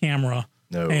Super 8 camera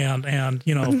and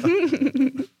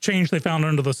change they found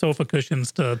under the sofa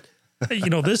cushions to,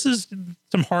 this is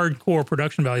some hardcore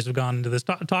production values have gone into this.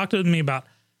 Talk to me about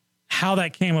how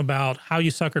that came about, how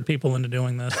you suckered people into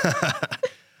doing this.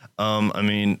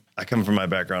 I come from my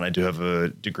background. I do have a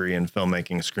degree in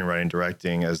filmmaking, screenwriting,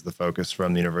 directing as the focus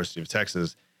from the University of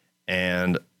Texas.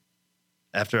 And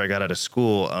after I got out of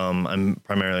school, I'm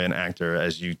primarily an actor,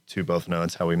 as you two both know.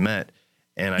 That's how we met.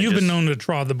 And You've been known to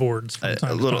trod the boards from time to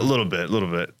time. A little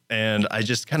bit. And I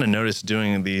just kind of noticed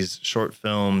doing these short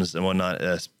films and whatnot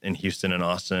in Houston and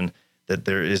Austin that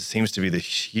seems to be this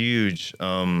huge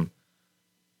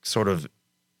sort of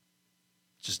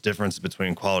just difference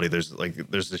between quality. There's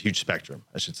a huge spectrum,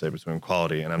 I should say, between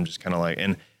quality. And I'm just kind of like,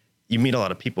 and you meet a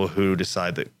lot of people who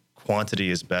decide that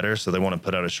quantity is better. So they want to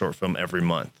put out a short film every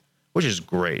month, which is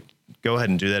great. Go ahead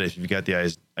and do that. If you've got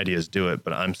the ideas, do it.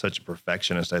 But I'm such a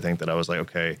perfectionist, I think, that I was like,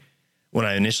 okay, when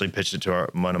I initially pitched it to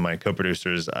one of my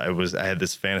co-producers, I had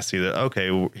this fantasy that, okay,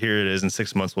 here it is. In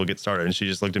 6 months, we'll get started. And she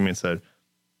just looked at me and said,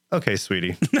 okay,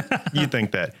 sweetie, you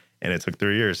think that. And it took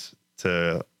 3 years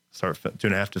to start,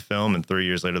 2.5 to film, and 3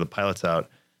 years later, the pilot's out.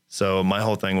 So my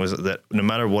whole thing was that no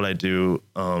matter what I do,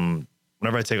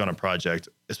 whenever I take on a project,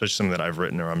 especially something that I've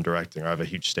written or I'm directing or I have a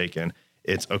huge stake in,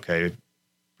 it's okay,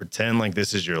 pretend like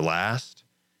this is your last.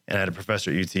 And I had a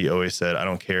professor at UT always said, I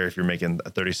don't care if you're making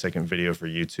a 30-second video for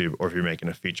YouTube or if you're making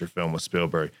a feature film with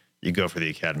Spielberg, you go for the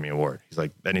Academy Award. He's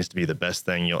like, that needs to be the best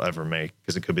thing you'll ever make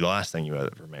because it could be the last thing you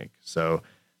ever make. So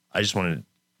I just wanted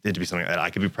it to be something that I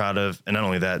could be proud of. And not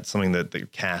only that, something that the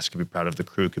cast could be proud of, the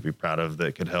crew could be proud of,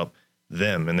 that could help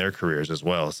them in their careers as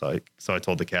well. So I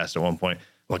told the cast at one point,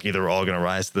 look, either we're all going to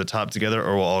rise to the top together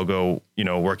or we'll all go,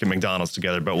 work at McDonald's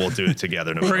together, but we'll do it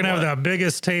together. We're going to have the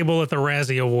biggest table at the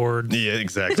Razzie Awards. Yeah,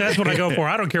 exactly. That's what I go for.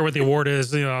 I don't care what the award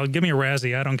is. Give me a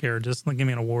Razzie. I don't care. Just give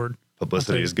me an award.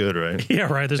 Publicity is good, right? Yeah,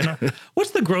 right.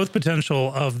 What's the growth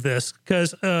potential of this?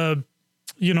 Because, I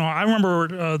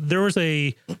remember there was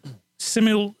a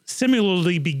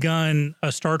similarly begun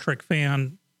Star Trek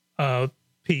fan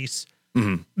piece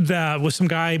that was some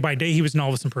guy, by day he was an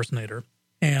Elvis impersonator.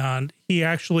 And he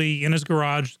actually, in his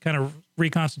garage, kind of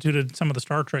reconstituted some of the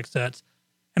Star Trek sets.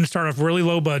 And it started off really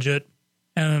low budget.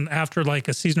 And after like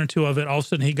a season or two of it, all of a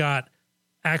sudden he got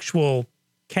actual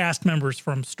cast members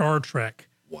from Star Trek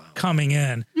coming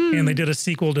in. And they did a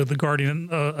sequel to The Guardian,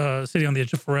 City on the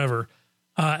Edge of Forever,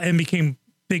 and became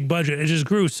big budget. It just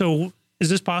grew. So is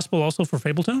this possible also for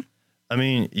Fabletown? I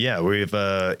mean, yeah, we've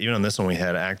even on this one, we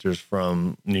had actors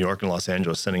from New York and Los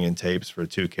Angeles sending in tapes for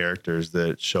 2 characters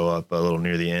that show up a little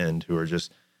near the end who are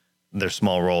just, they're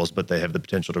small roles, but they have the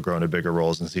potential to grow into bigger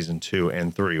roles in season 2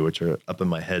 and 3, which are up in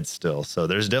my head still. So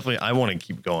there's definitely, I want to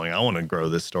keep going. I want to grow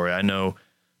this story. I know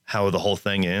how the whole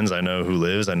thing ends. I know who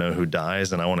lives. I know who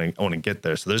dies, and I want to get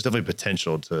there. So there's definitely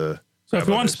potential to. So if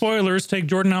you want spoilers, take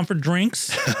Jordan out for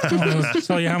drinks. I'll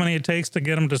tell you how many it takes to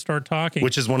get him to start talking.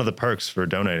 Which is one of the perks for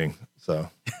donating. So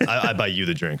I buy you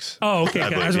the drinks. Oh, okay.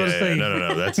 I was about to say,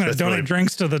 no. That's donate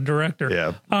drinks to the director.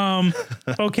 Yeah.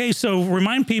 Okay. So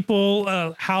remind people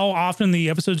how often the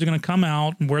episodes are going to come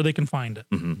out and where they can find it.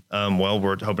 Well,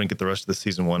 we're hoping to get the rest of the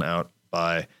season 1 out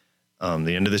by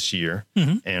the end of this year.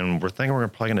 And we're thinking we're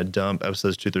probably going to dump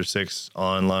episodes 2 through 6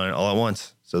 online all at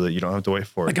once so that you don't have to wait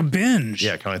for it. Like a binge.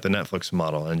 Yeah, kind of like the Netflix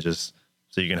model, and just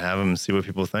so you can have them and see what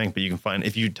people think. But you can find,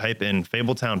 if you type in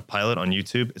Fabletown Pilot on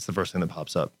YouTube, it's the first thing that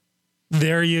pops up.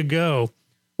 There you go.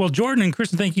 Well, Jordan and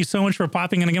Kristen, thank you so much for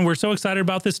popping in again. We're so excited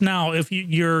about this now. If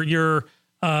your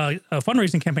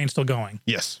fundraising campaign is still going.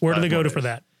 Yes. Where do they go to for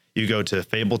that? You go to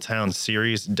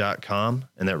fabletownseries.com,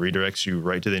 and that redirects you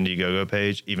right to the Indiegogo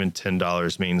page. Even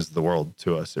 $10 means the world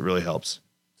to us. It really helps.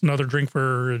 It's another drink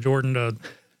for Jordan to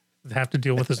have to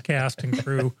deal with his cast and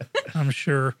crew, I'm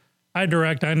sure. I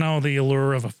know the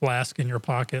allure of a flask in your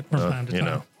pocket from time to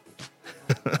time.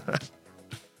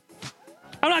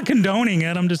 I'm not condoning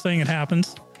it. I'm just saying it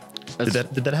happens. Did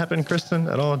that happen, Kristen,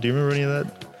 at all? Do you remember any of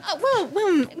that? Well,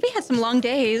 we had some long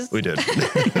days. We did.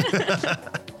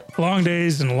 Long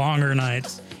days and longer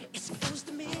nights.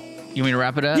 You mean to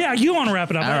wrap it up? Yeah, you want to wrap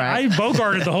it up. All right. I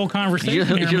bogarted the whole conversation. You're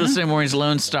here, man. listening to Mornings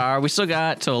Lone Star. We still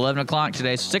got till 11 o'clock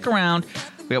today, so stick around.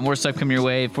 We got more stuff coming your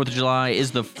way. 4th of July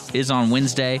is on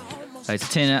Wednesday. It's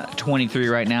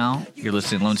 10:23 right now. You're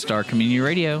listening to Lone Star Community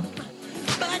Radio.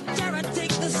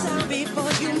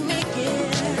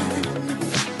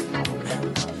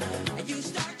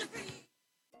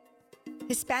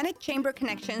 Hispanic Chamber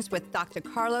Connections with Dr.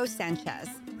 Carlos Sanchez,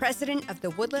 President of the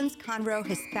Woodlands Conroe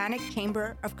Hispanic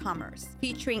Chamber of Commerce,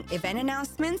 featuring event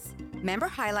announcements, member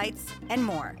highlights, and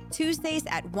more. Tuesdays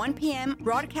at 1 p.m.,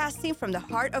 broadcasting from the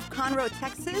heart of Conroe,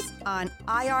 Texas on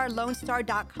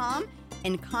irlonestar.com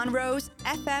and Conroe's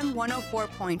FM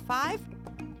 104.5,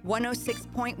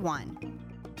 106.1.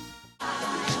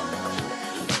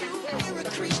 You're a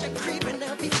creature creeping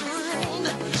up behind.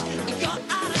 You're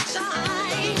out of time.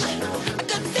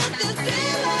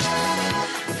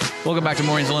 Welcome back to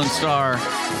Mornings Lone Star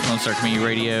Community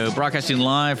Radio, broadcasting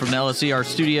live from the LSCR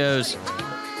studios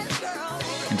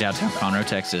in downtown Conroe,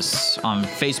 Texas. On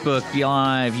Facebook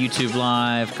Live, YouTube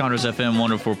Live, Conroe's FM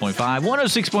 104.5,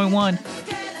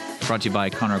 106.1. Brought to you by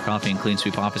Conroe Coffee and Clean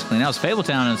Sweep Office Clean House.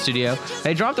 Fabletown in the studio.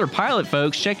 They dropped their pilot,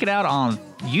 folks. Check it out on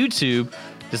YouTube.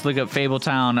 Just look up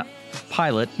Fabletown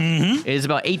Pilot. Mm-hmm. It is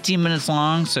about 18 minutes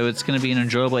long, so it's going to be an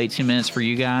enjoyable 18 minutes for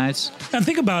you guys. And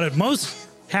think about it. Most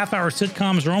half-hour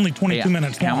sitcoms are only 22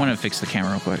 minutes long. I want to fix the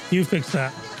camera real quick. You fix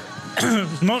that.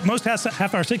 Most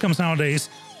half-hour sitcoms nowadays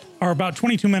are about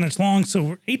 22 minutes long,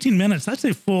 so 18 minutes, that's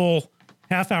a full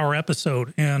half-hour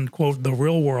episode in, quote, the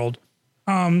real world.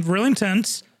 Real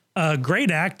intense,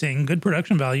 great acting, good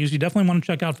production values. You definitely want to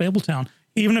check out Fabletown,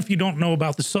 even if you don't know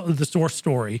about the source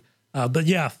story. But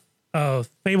yeah,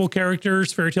 fable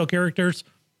characters, fairy tale characters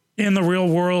in the real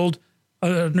world,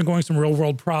 undergoing some real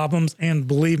world problems. And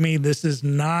believe me, this is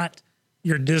not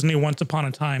your Disney Once Upon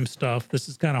a Time stuff. This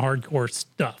is kind of hardcore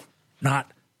stuff, not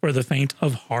for the faint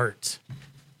of heart.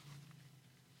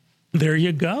 There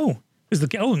you go.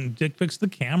 Dick fixed the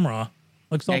camera.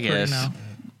 Looks all pretty now.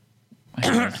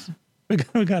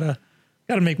 we gotta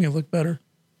make me look better.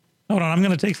 Hold on, I'm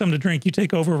gonna take something to drink. You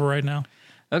take over right now.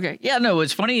 Okay. Yeah, no,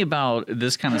 what's funny about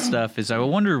this kind of stuff is I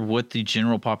wonder what the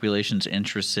general population's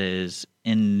interest is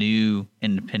in new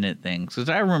independent things. Because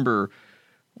I remember,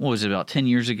 what was it, about 10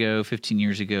 years ago, 15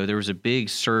 years ago, there was a big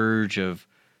surge of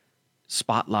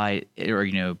spotlight, or,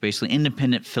 basically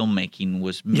independent filmmaking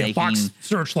was making Fox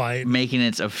Searchlight, making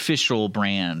its official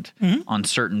brand on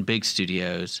certain big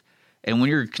studios. And when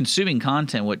you're consuming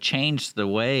content, what changed the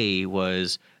way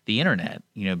was the internet,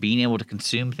 being able to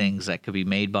consume things that could be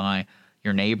made by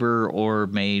your neighbor or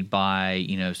made by,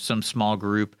 some small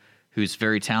group who's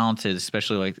very talented,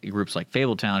 especially like groups like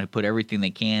Fabletown, who put everything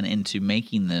they can into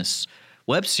making this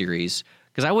web series.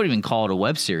 Because I wouldn't even call it a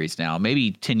web series now.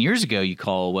 Maybe 10 years ago you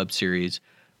call it a web series,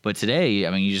 but today,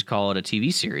 you just call it a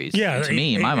TV series. Yeah, to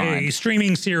me, in my mind. A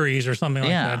streaming series or something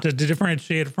like that to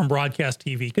differentiate it from broadcast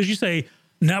TV. Because you say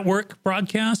network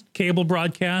broadcast, cable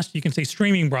broadcast, you can say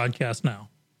streaming broadcast now.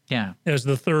 Yeah. As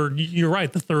the third, you're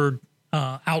right, the third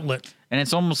outlet. And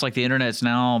it's almost like the internet's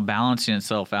now balancing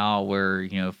itself out where,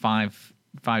 5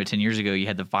 to 10 years ago, you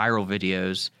had the viral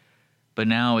videos, but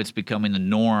now it's becoming the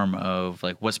norm of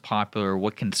like what's popular,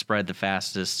 what can spread the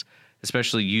fastest,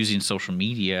 especially using social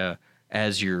media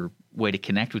as your way to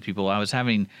connect with people. I was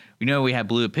having, we had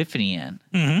Blue Epiphany in.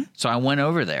 Mm-hmm. So I went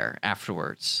over there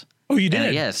afterwards. Oh, you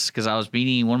did? Yes, because I was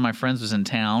meeting, one of my friends was in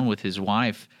town with his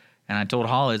wife, and I told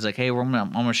Holly, it's like, hey, I'm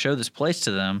gonna show this place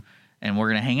to them, and we're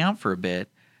gonna hang out for a bit.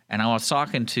 And I was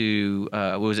talking to,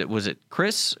 was it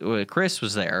Chris? Chris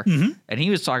was there, and he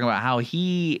was talking about how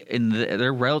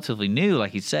they're relatively new,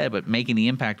 like he said, but making the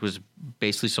impact was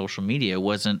basically social media. It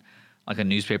wasn't like a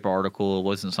newspaper article. It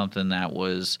wasn't something that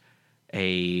was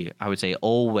I would say,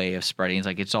 old way of spreading. It's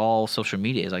like it's all social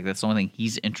media. It's like that's the only thing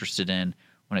he's interested in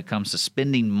when it comes to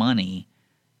spending money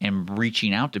and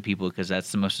reaching out to people, because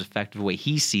that's the most effective way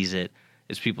he sees it,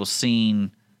 is people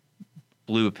seeing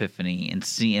Blue Epiphany and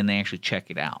they actually check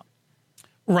it out.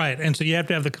 Right, and so you have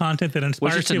to have the content that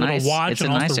inspires people to watch. It's a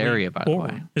and nice also area, by the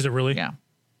way. Is it really? Yeah.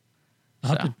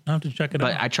 I'll have to check it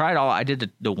out. But I tried I did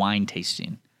the wine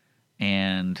tasting,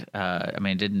 and I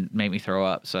mean, it didn't make me throw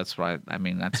up. So that's why, I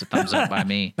mean, that's a thumbs up by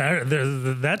me.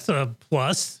 That's a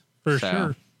plus for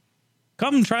sure.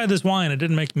 Come and try this wine. It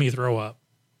didn't make me throw up.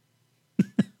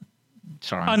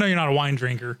 Sorry. I know you're not a wine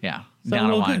drinker. Yeah, So, not a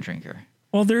well, wine good. drinker.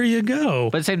 Well, there you go.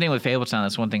 But same thing with Fabletown.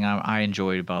 That's one thing I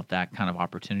enjoyed about that kind of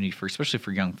opportunity for, especially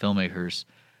for young filmmakers,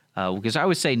 because I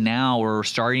would say now we're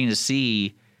starting to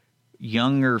see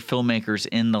younger filmmakers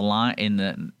in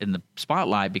the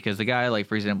spotlight. Because the guy, like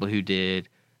for example, who did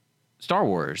Star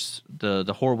Wars,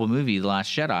 the horrible movie, The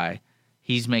Last Jedi,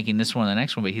 he's making this one, the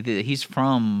next one, but he's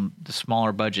from the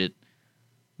smaller budget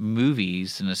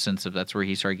movies in a sense of that's where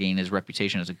he started gaining his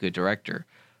reputation as a good director.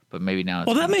 But maybe now.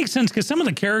 Well, that makes sense because some of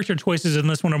the character choices in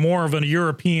this one are more of a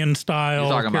European style.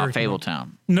 You're talking about character.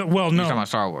 Fabletown. No, well, no. You're talking about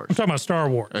Star Wars. I'm talking about Star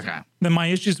Wars. Okay. Then my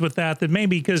issues with that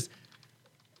maybe because,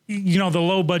 you know, the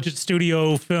low budget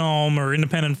studio film or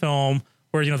independent film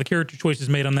where, you know, the character choices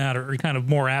made on that are kind of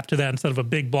more apt to that instead of a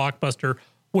big blockbuster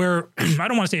where I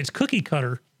don't want to say it's cookie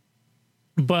cutter,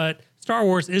 but Star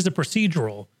Wars is a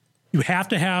procedural. You have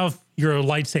to have your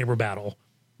lightsaber battle.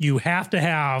 You have to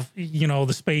have, you know,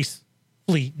 the space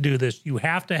fleet do this. You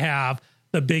have to have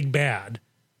the big bad,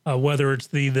 whether it's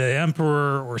the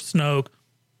Emperor or Snoke.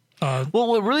 Well,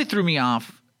 what really threw me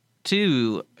off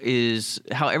too is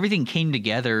how everything came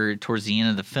together towards the end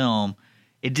of the film.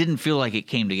 It didn't feel like it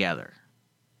came together.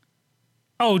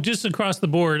 Oh, just across the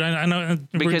board. I know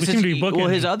Because we seem to be booking.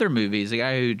 his other movies, the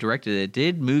guy who directed it,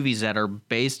 did movies that are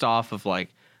based off of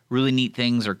like really neat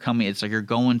things are coming. It's like you're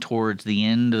going towards the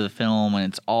end of the film and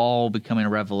it's all becoming a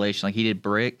revelation. Like he did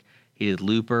Brick. He did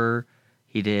Looper.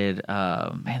 He did,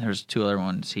 there's two other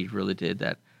ones he really did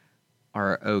that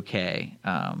are okay.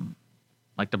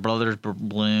 Like The Brothers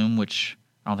Bloom, which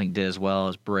I don't think did as well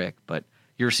as Brick. But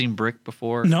you ever seen Brick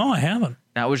before? No, I haven't.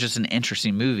 That was just an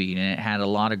interesting movie, and it had a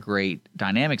lot of great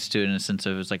dynamics to it in the sense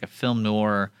of it was like a film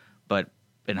noir, but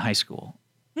in high school.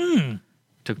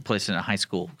 Took place in a high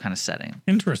school kind of setting.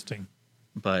 Interesting.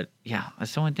 But yeah,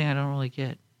 that's the only thing I don't really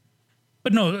get.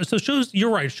 But no, so shows,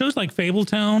 you're right. Shows like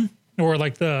Fabletown or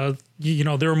like there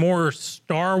are more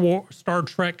Star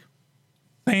Trek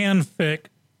fanfic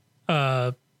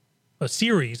a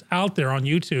series out there on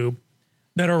YouTube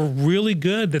that are really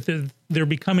good, that they're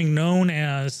becoming known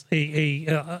as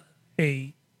a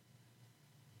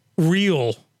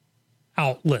real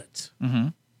outlet. Mm-hmm.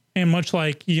 And much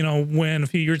like, you know, when a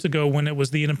few years ago when it was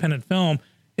the independent film,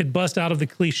 it bust out of the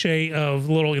cliche of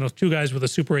little, you know, two guys with a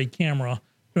Super 8 camera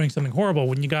doing something horrible.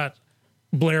 When you got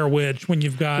Blair Witch, when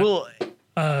you've got Paranormal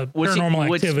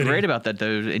Activity. What's great about that,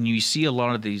 though, and you see a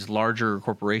lot of these larger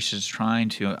corporations trying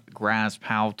to grasp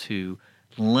how to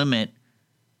limit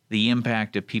the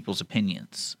impact of people's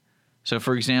opinions. So,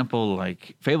 for example,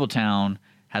 like Fabletown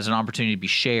has an opportunity to be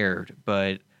shared,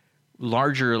 but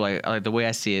larger, like the way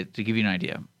I see it, to give you an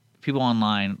idea, people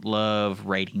online love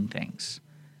rating things.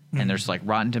 And there's like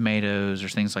Rotten Tomatoes,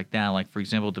 there's things like that. Like, for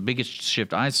example, the biggest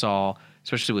shift I saw,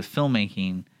 especially with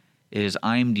filmmaking, is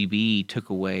IMDb took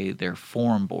away their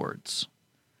forum boards.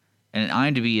 And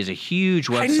IMDb is a huge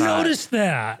website. I noticed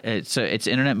that. It's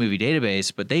Internet Movie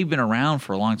Database, but they've been around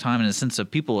for a long time in the sense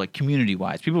of people, like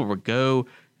community-wise. People would go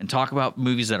and talk about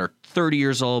movies that are 30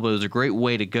 years old, but it was a great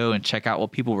way to go and check out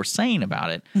what people were saying about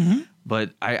it. Mm-hmm.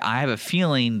 But I have a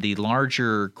feeling the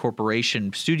larger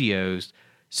corporation studios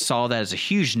saw that as a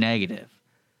huge negative,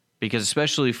 because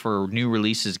especially for new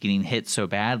releases getting hit so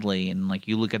badly, and like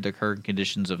you look at the current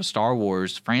conditions of a Star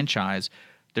Wars franchise,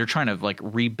 they're trying to like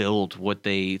rebuild what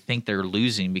they think they're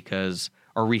losing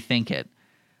or rethink it.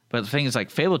 But the thing is, like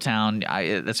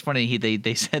Fabletown, that's funny.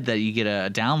 They said that you get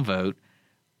a downvote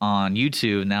on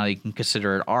YouTube, and now you can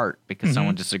consider it art because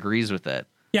someone disagrees with it.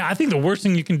 Yeah, I think the worst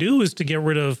thing you can do is to get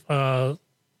rid of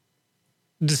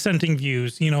dissenting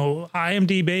views. You know,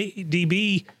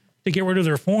 IMDb to get rid of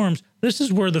their forums. This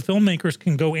is where the filmmakers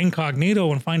can go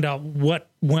incognito and find out what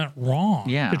went wrong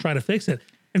to try to fix it.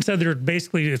 Instead, they're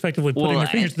basically effectively putting their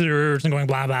fingers to their ears and going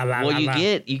blah, blah, blah, well, blah,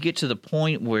 you get to the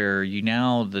point where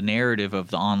the narrative of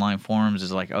the online forums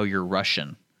is like, oh, you're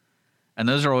Russian. And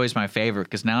those are always my favorite,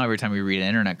 because now every time you read an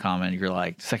internet comment, you're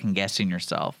like second guessing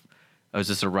yourself. Oh, is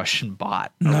this a Russian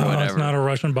bot or no, whatever? It's not a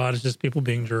Russian bot. It's just people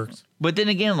being jerks. But then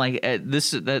again, like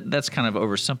that's kind of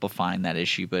oversimplifying that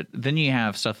issue. But then you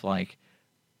have stuff like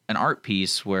an art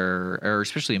piece or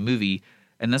especially a movie,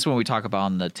 and that's what we talk about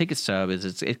on the ticket stub.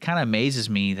 It kind of amazes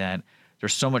me that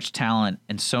there's so much talent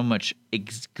and so much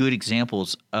good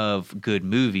examples of good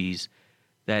movies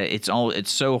that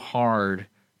it's so hard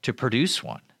to produce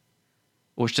one,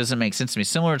 which doesn't make sense to me.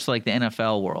 Similar to like the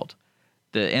NFL world.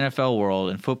 The NFL world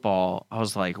in football, I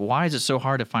was like, why is it so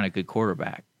hard to find a good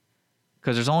quarterback?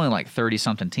 Because there's only like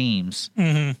 30-something teams.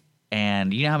 Mm-hmm.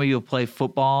 And you know how many people play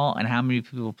football and how many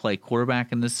people play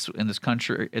quarterback in this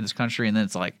country, and then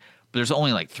it's like, but there's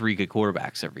only like 3 good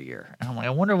quarterbacks every year. And I'm like, I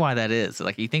wonder why that is.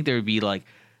 Like, you think there would be like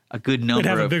a good number. They'd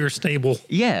have a bigger stable.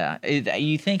 Yeah,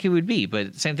 you think it would be,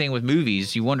 but same thing with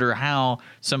movies. You wonder how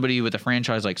somebody with a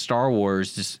franchise like Star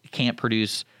Wars just can't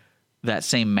produce that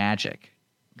same magic,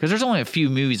 because there's only a few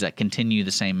movies that continue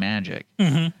the same magic.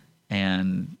 Mm-hmm.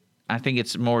 And I think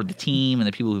it's more the team and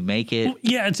the people who make it. Well,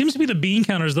 yeah, it seems to be the bean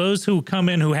counters, those who come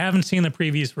in who haven't seen the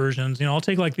previous versions. You know, I'll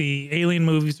take like the Alien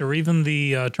movies or even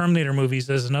the Terminator movies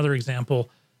as another example.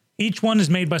 Each one is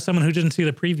made by someone who didn't see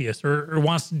the previous or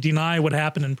wants to deny what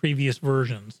happened in previous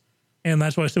versions. And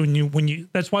that's why so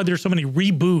that's why there's so many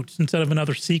reboots instead of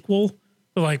another sequel.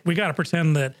 So like, we got to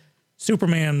pretend that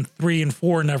Superman 3 and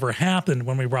 4 never happened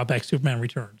when we brought back Superman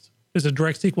Returns. As a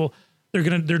direct sequel, they're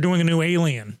doing a new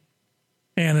Alien.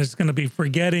 And it's going to be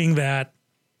forgetting that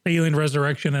Alien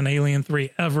Resurrection and Alien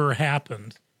 3 ever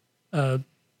happened. To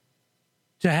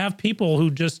have people who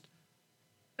just...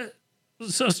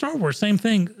 So Star Wars, same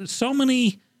thing. So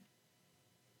many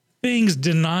things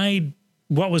denied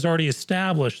what was already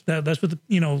established. That's what,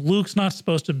 Luke's not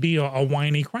supposed to be a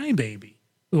whiny crybaby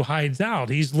who hides out.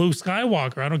 He's Luke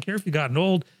Skywalker. I don't care if you've gotten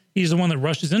old. He's the one that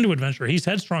rushes into adventure. He's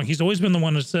headstrong. He's always been the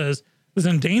one that says, is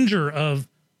in danger of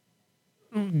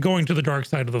going to the dark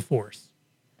side of the Force.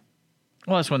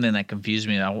 Well, that's one thing that confused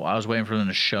me. I was waiting for them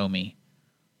to show me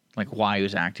like why he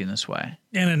was acting this way.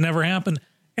 And it never happened.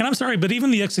 And I'm sorry, but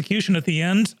even the execution at the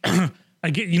end,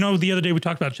 the other day we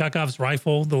talked about Chekhov's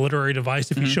rifle, the literary device.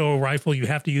 If you show a rifle, you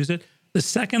have to use it. The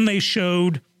second they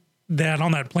showed that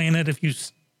on that planet, if you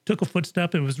took a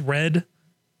footstep, it was red.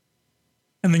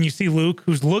 And then you see Luke,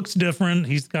 who looks different.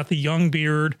 He's got the young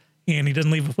beard and he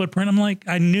doesn't leave a footprint. I'm like,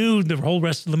 I knew the whole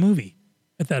rest of the movie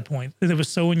at that point. It was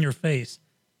so in your face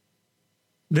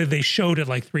that they showed it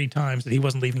like 3 times that he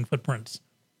wasn't leaving footprints.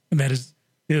 And that is,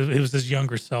 it was his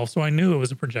younger self. So I knew it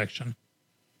was a projection.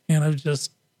 And I've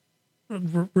just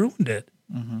ruined it.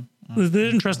 They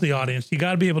didn't trust the audience. You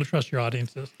got to be able to trust your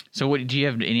audiences. So do you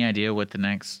have any idea what the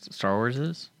next Star Wars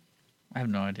is? I have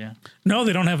no idea. No,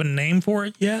 they don't have a name for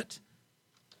it yet.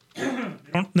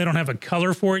 They don't have a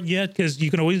color for it yet, because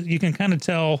you can kind of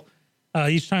tell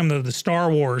each time the Star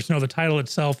Wars, the title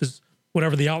itself is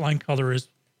whatever the outline color is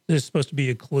supposed to be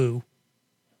a clue.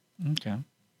 Okay.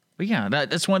 But yeah,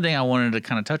 that's one thing I wanted to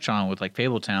kind of touch on with like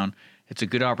Fabletown. It's a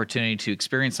good opportunity to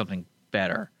experience something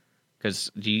better, because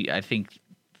I think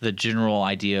the general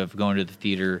idea of going to the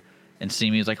theater and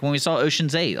seeing me is like when we saw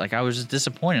Ocean's 8, like I was just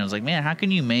disappointed. I was like, man, how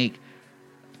can you make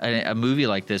a movie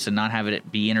like this and not have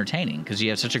it be entertaining? Because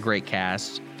you have such a great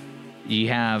cast. You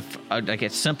have a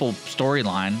simple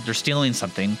storyline. They're stealing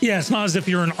something. Yeah, it's not as if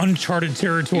you're in uncharted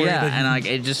territory. Yeah, and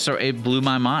it blew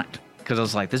my mind, because I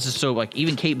was like, this is so, like,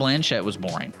 even Cate Blanchett was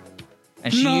boring,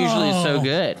 and she usually is so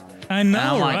good. I know. And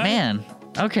I'm like, right? man,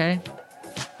 okay.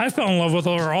 I fell in love with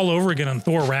her all over again in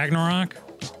Thor Ragnarok.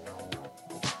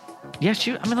 Yeah,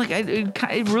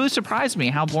 it really surprised me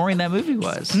how boring that movie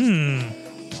was.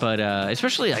 But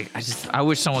especially, like, I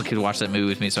wish someone could watch that movie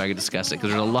with me so I could discuss it, because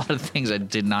there's a lot of things I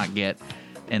did not get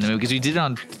in the movie, because we did it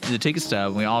on the ticket stub,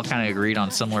 and we all kind of agreed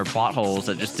on similar plot holes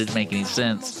that just didn't make any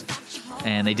sense.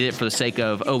 And they did it for the sake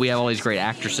of, we have all these great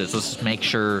actresses, let's just make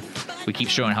sure we keep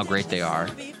showing how great they are.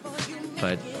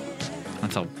 But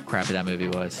that's how crappy that movie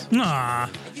was. Nah.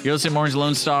 You're listening to Mornings with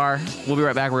Lone Star. We'll be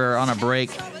right back. We're on a break.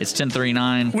 It's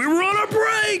 10:39. We were on a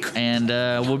break! And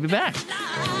we'll be back.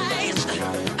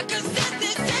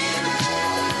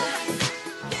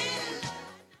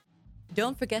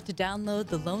 Don't forget to download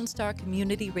the Lone Star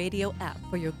Community Radio app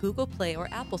for your Google Play or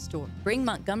Apple Store. Bring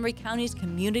Montgomery County's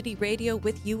community radio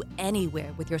with you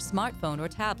anywhere with your smartphone or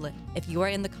tablet. If you are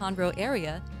in the Conroe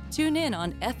area, tune in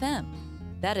on FM.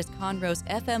 That is Conroe's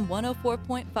FM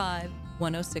 104.5,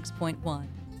 106.1.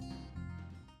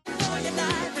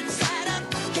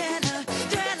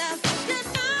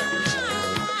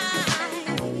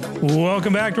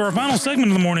 Welcome back to our final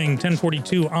segment of the morning,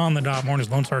 10:42 on the dot. Mornings,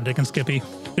 Lone Star, Dick and Skippy.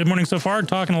 Good morning so far.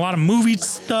 Talking a lot of movie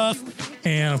stuff,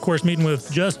 and of course, meeting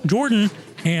with just Jordan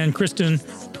and Kristen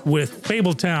with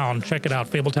Fabletown. Check it out,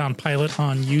 Fabletown Pilot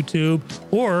on YouTube,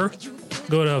 or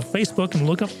go to Facebook and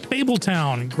look up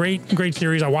Fabletown. Great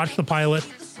series. I watched the pilot.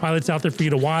 Pilot's out there for you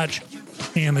to watch.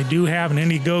 and they do have an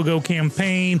Indiegogo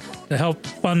campaign to help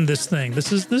fund this thing.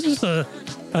 This is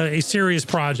a serious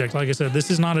project. Like I said, this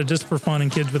is not a just for fun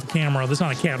and kids with a camera. This is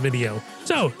not a cat video.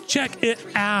 So check it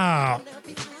out.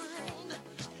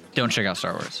 Don't check out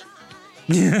Star Wars.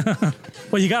 Yeah.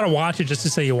 Well, you got to watch it just to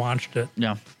say you watched it.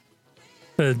 Yeah.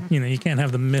 But, you can't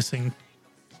have the missing.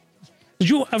 Did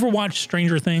you ever watch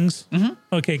Stranger Things? Mm-hmm.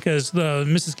 Okay, because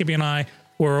Mississippi and I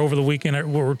were over the weekend.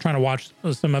 We were trying to watch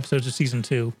some episodes of season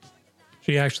 2.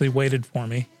 She actually waited for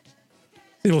me.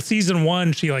 Well, season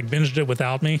 1, she binged it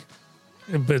without me,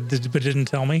 but didn't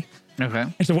tell me. Okay.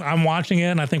 And so I'm watching it,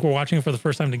 and I think we're watching it for the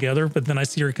first time together. But then I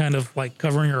see her kind of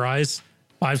covering her eyes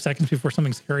 5 seconds before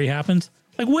something scary happens.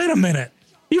 Wait a minute,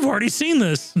 you've already seen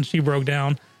this. And she broke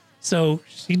down. So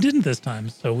she didn't this time.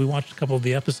 So we watched a couple of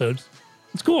the episodes.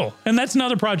 It's cool. And that's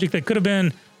another project that could have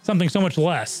been something so much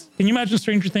less. Can you imagine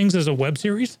Stranger Things as a web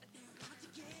series?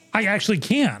 I actually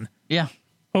can. Yeah.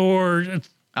 Or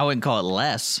I wouldn't call it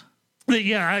less.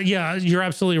 Yeah, you're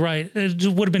absolutely right. It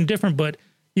would have been different, but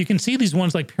you can see these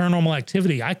ones like Paranormal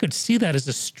Activity. I could see that as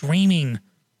a streaming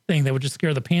thing that would just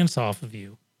scare the pants off of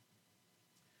you.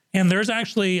 And there's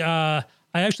actually, I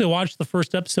actually watched the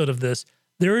first episode of this.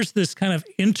 There is this kind of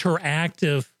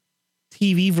interactive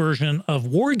TV version of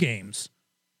War Games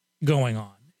going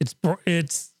on.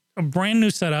 It's a brand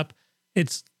new setup.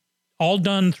 It's all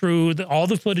done through all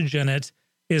the footage in it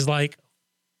is like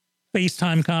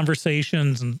FaceTime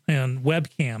conversations and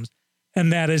webcams.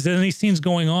 And that as any scenes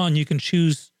going on, you can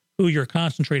choose who you're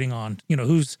concentrating on,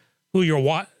 whose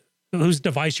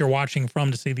device you're watching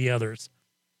from to see the others.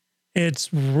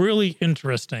 It's really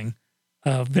interesting,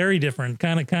 very different,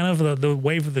 kind of the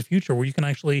wave of the future where you can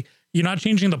actually, you're not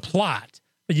changing the plot,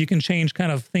 but you can change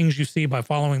kind of things you see by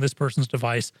following this person's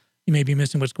device. You may be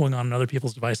missing what's going on in other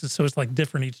people's devices. So it's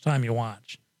different each time you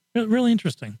watch. Really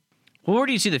interesting. Well, where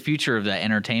do you see the future of that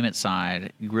entertainment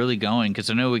side really going? Because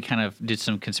I know we kind of did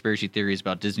some conspiracy theories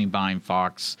about Disney buying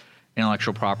Fox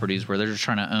intellectual properties where they're just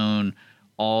trying to own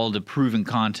all the proven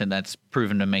content that's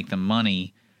proven to make them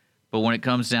money. But when it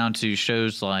comes down to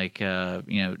shows like,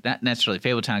 not necessarily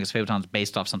Fabletown, because Fabletown's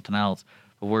based off something else,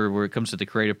 but where it comes to the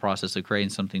creative process of creating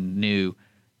something new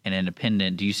and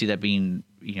independent, do you see that being,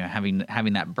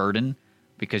 having that burden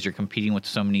because you're competing with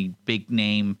so many big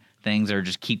name things that are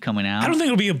just keep coming out? I don't think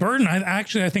it'll be a burden. I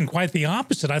think quite the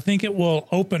opposite. I think it will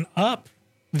open up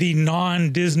the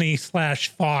non-Disney /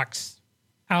 Fox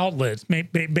outlets.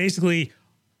 Basically,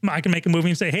 I can make a movie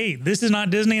and say, hey, this is not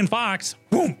Disney and Fox.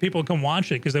 Boom, people come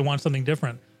watch it because they want something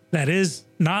different. That is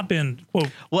not been, quote,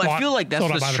 well, I feel like that's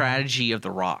the strategy of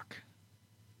The Rock.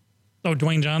 Oh,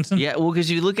 Dwayne Johnson? Yeah, well, because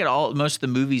you look at most of the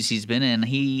movies he's been in,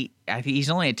 I think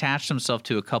he's only attached himself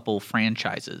to a couple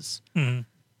franchises. Mm-hmm.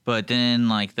 But then,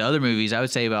 the other movies, I would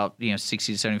say about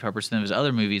 60 to 75% of his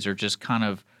other movies are just kind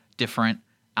of different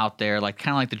out there. Kind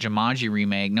of like the Jumanji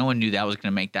remake. No one knew that was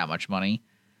going to make that much money.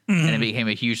 Mm-hmm. And it became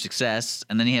a huge success.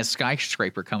 And then he has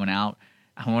Skyscraper coming out.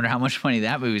 I wonder how much money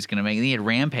that movie's going to make. And he had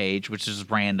Rampage, which is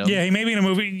random. Yeah, he may be in a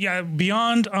movie. Yeah,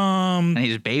 Beyond. And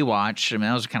he's Baywatch. I mean,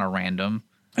 that was kind of random.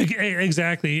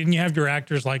 Exactly. And you have your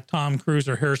actors like Tom Cruise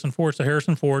or Harrison Ford. So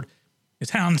Harrison Ford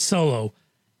is Han Solo.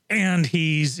 And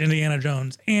he's Indiana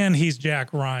Jones. And he's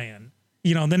Jack Ryan.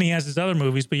 Then he has his other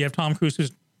movies. But you have Tom Cruise,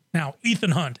 who's now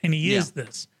Ethan Hunt. And he is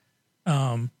this.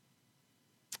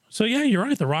 So, yeah, you're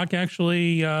right. The Rock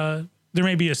actually, there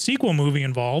may be a sequel movie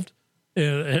involved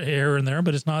here and there,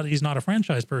 but he's not a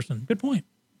franchise person. Good point.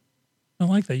 I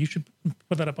like that. You should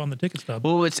put that up on the ticket stub.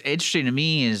 Well, what's interesting to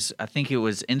me is I think it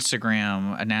was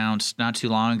Instagram announced not too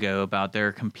long ago about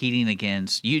they're competing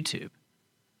against YouTube.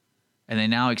 And they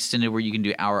now extended where you can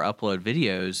do hour upload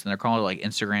videos, and they're calling it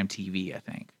Instagram TV, I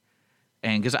think.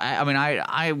 And because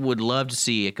I would love to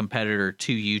see a competitor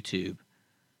to YouTube.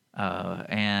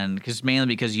 And mainly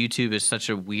because YouTube is such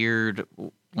a weird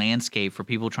landscape for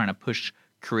people trying to push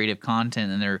creative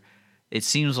content, and it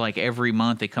seems like every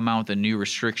month they come out with a new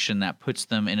restriction that puts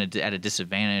them at a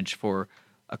disadvantage for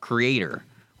a creator,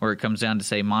 where it comes down to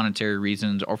say monetary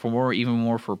reasons or even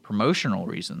more for promotional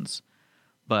reasons.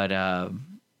 But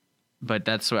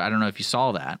that's what I don't know if you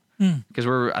saw that. Because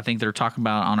I think they're talking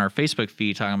about on our Facebook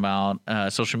feed, talking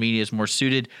about social media is more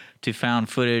suited to found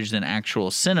footage than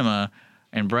actual cinema.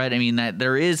 And Brett, I mean, that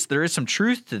there is some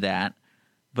truth to that,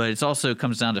 but it also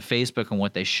comes down to Facebook and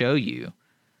what they show you,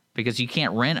 because you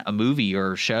can't rent a movie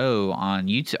or a show on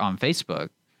YouTube, on Facebook,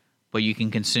 but you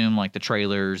can consume the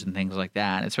trailers and things like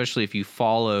that, especially if you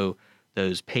follow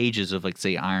those pages of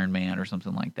say Iron Man or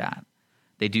something like that.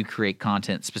 They do create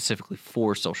content specifically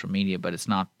for social media, but it's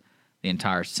not the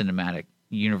entire cinematic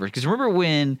universe. Because remember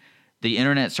when the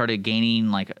internet started gaining,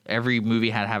 like every movie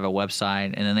had to have a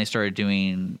website, and then they started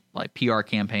doing like PR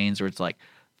campaigns where it's like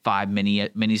 5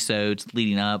 minisodes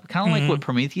leading up, kind of like what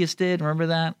Prometheus did. Remember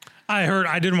that?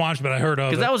 I didn't watch, but I heard of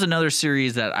it. Because that was another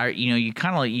series that you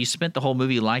kind of like, you spent the whole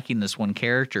movie liking this one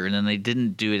character, and then they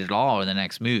didn't do it at all in the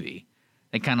next movie.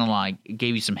 They kind of like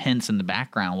gave you some hints in the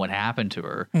background what happened to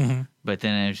her, but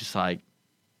then it was just like,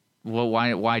 well,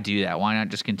 why do that? Why not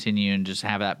just continue and just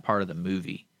have that part of the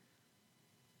movie?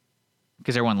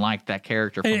 Because everyone liked that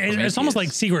character. From It's almost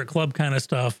like Secret Club kind of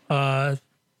stuff.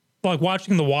 Like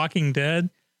watching The Walking Dead.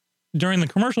 During the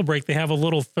commercial break, they have a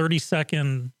little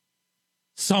 30-second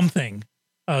something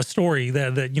story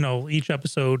that each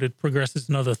episode it progresses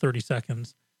another 30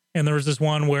 seconds. And there was this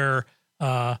one where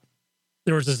there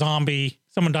was a zombie.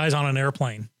 Someone dies on an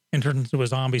airplane and turns into a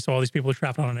zombie. So all these people are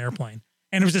trapped on an airplane.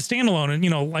 And it was a standalone.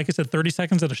 And, like I said, 30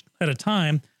 seconds at a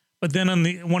time. But then on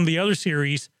one of the other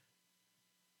series,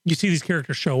 you see these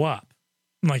characters show up.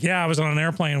 I'm like, yeah, I was on an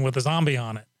airplane with a zombie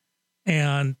on it.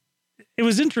 And it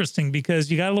was interesting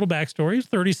because you got a little backstory,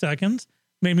 30 seconds.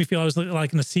 Made me feel I was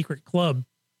like in a secret club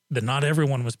that not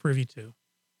everyone was privy to.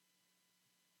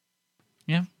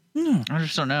 Yeah. I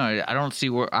just don't know. I don't see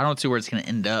where it's going to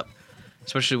end up,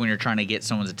 especially when you're trying to get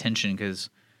someone's attention because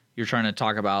you're trying to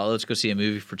talk about, let's go see a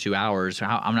movie for 2 hours.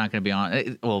 I'm not going to be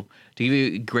on. Well, to give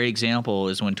you a great example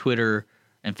is when Twitter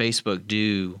and Facebook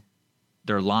do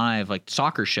their live like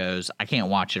soccer shows. I can't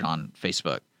watch it on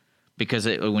Facebook because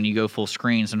when you go full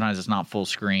screen, sometimes it's not full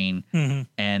screen,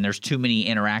 and there's too many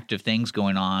interactive things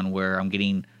going on where I'm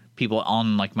getting people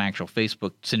on like my actual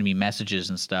Facebook sending me messages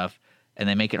and stuff. And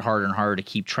they make it harder and harder to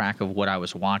keep track of what I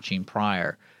was watching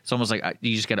prior. It's almost like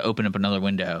you just got to open up another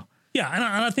window. Yeah, and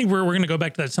I think we're going to go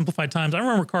back to that simplified times. I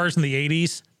remember cars in the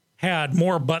 80s had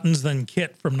more buttons than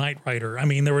Kit from Knight Rider. I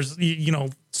mean, there was,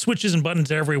 switches and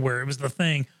buttons everywhere. It was the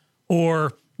thing.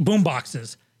 Or boom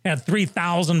boxes had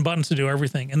 3,000 buttons to do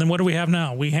everything. And then what do we have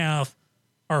now? We have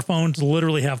our phones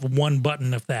literally have one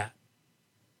button of that.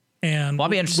 And I'll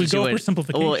be interested we to go see for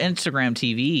simplification. Well, Instagram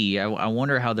TV, I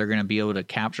wonder how they're going to be able to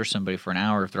capture somebody for an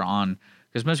hour if they're on,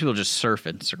 because most people just surf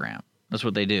Instagram. That's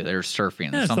what they do. They're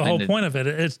surfing. Yeah, that's the whole point of it.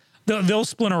 It's they'll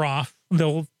splinter off.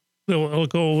 They'll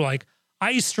go like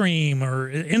iStream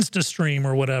or InstaStream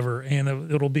or whatever,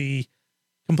 and it'll be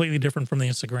completely different from the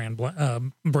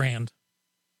Instagram brand.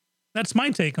 That's my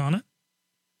take on it.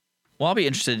 Well, I'll be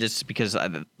interested just because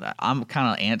I'm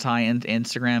kind of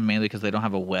anti-Instagram, mainly because they don't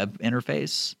have a web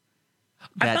interface.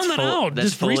 I found that out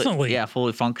just recently. Yeah,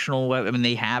 fully functional web. I mean,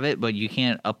 they have it, but you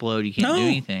can't upload. You can't do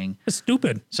anything. It's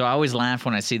stupid. So I always laugh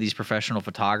when I see these professional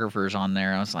photographers on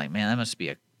there. I was like, man, that must be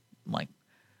a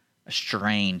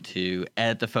strain to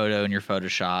edit the photo in your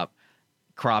Photoshop,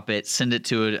 crop it, send it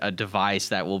to a device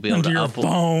that will be able to your upload.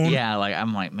 Phone. Yeah,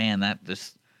 I'm like, man, that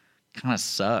just kind of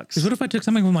sucks. Because what if I took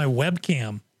something with my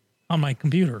webcam on my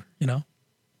computer?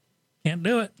 Can't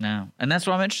do it. No, and that's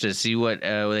why I'm interested to see what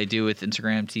they do with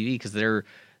Instagram TV, because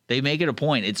they make it a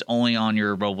point it's only on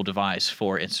your mobile device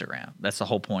for Instagram. That's the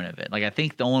whole point of it. Like, I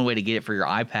think the only way to get it for your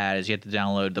iPad is you have to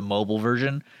download the mobile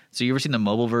version. So you ever seen the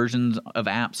mobile versions of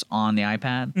apps on the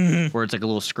iPad where it's like a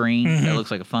little screen that looks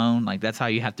like a phone? Like, that's how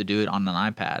you have to do it on an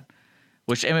iPad,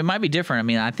 which it might be different. I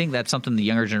mean, I think that's something the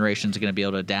younger generation is going to be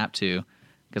able to adapt to,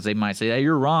 because they might say, hey,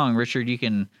 you're wrong, Richard. You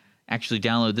can actually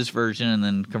download this version and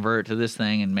then convert it to this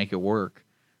thing and make it work.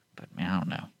 But man, I don't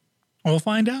know. We'll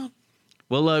find out.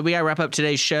 Well, we got to wrap up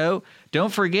today's show.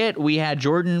 Don't forget, we had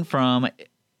Jordan from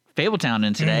Fabletown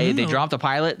in today. They dropped a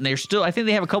pilot, and I think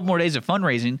they have a couple more days of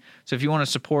fundraising. So if you want to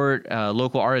support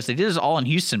local artists, they did this all in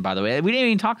Houston, by the way. We didn't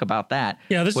even talk about that.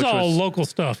 Yeah, this is all local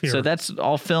stuff here. So that's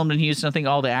all filmed in Houston. I think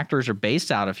all the actors are based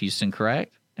out of Houston,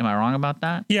 correct? Am I wrong about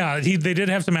that? Yeah, they did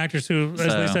have some actors who,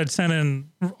 as they said, sent in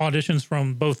auditions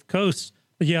from both coasts.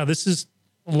 But yeah, this is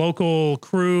local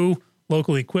crew,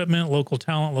 local equipment, local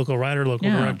talent, local writer, local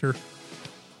director.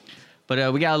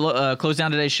 But we got to close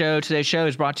down today's show. Today's show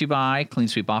is brought to you by Clean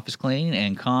Sweep Office Clean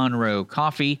and Conroe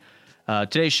Coffee.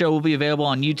 Today's show will be available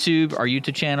on YouTube, our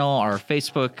YouTube channel, our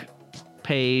Facebook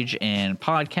page, and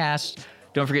podcast.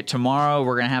 Don't forget, tomorrow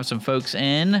we're going to have some folks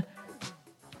in.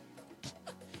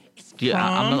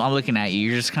 I'm looking at you.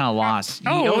 You're just kind of lost.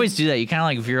 You always do that. You kind of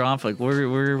like veer off. Like, where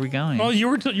are we going? Well,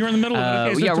 you're in the middle of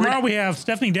it. Okay, so tomorrow we have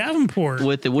Stephanie Davenport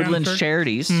with the Woodlands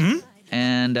Charities,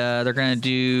 and they're going to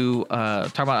do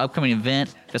talk about an upcoming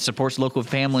event that supports local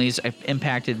families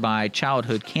impacted by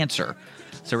childhood cancer.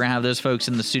 So we're going to have those folks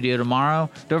in the studio tomorrow.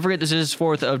 Don't forget, this is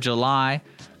 4th of July.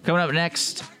 Coming up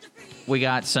next, we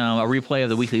got a replay of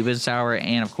the weekly business hour,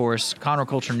 and of course, Conroe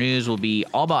Culture News will be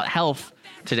all about health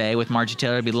today with Margie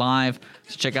Taylor. It'll be live,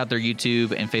 so check out their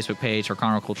YouTube and Facebook page for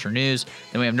Conroe Culture News.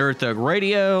 Then we have Nerd Thug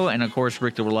Radio, and of course,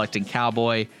 Rick the Reluctant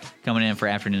Cowboy coming in for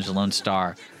Afternoons of Lone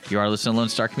Star. You are listening to Lone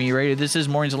Star Community Radio. This is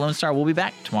Mornings of Lone Star. We'll be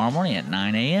back tomorrow morning at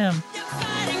 9 a.m.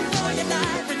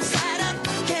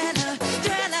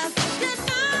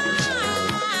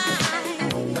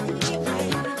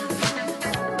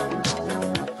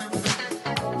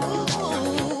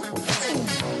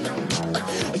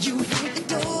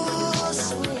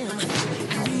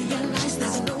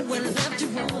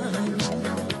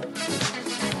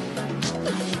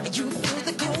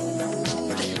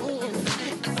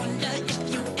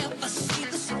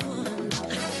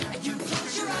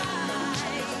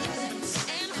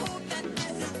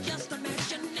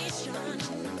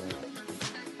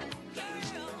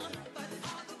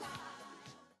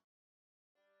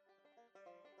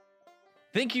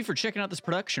 Thank you for checking out this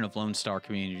production of Lone Star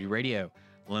Community Radio.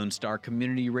 Lone Star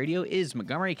Community Radio is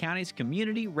Montgomery County's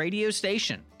community radio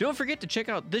station. Don't forget to check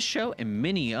out this show and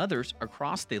many others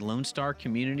across the Lone Star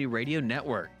Community Radio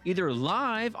Network, either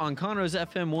live on Conroe's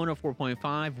FM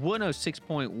 104.5,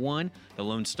 106.1, the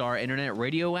Lone Star Internet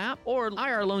Radio app, or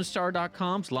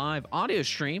irlonestar.com's live audio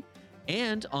stream,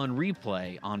 and on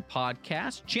replay on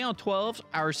podcast, Channel 12's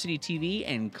Our City TV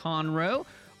in Conroe,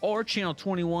 or Channel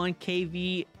 21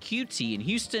 KVQT in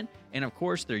Houston, and of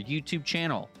course their YouTube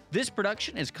channel. This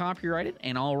production is copyrighted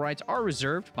and all rights are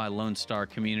reserved by Lone Star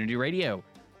Community Radio.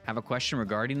 Have a question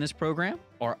regarding this program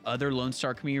or other Lone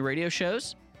Star Community Radio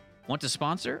shows? Want to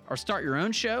sponsor or start your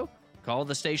own show? Call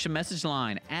the station message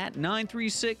line at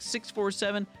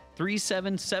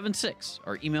 936-647-3776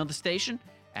 or email the station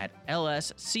at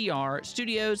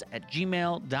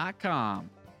lscrstudios@gmail.com.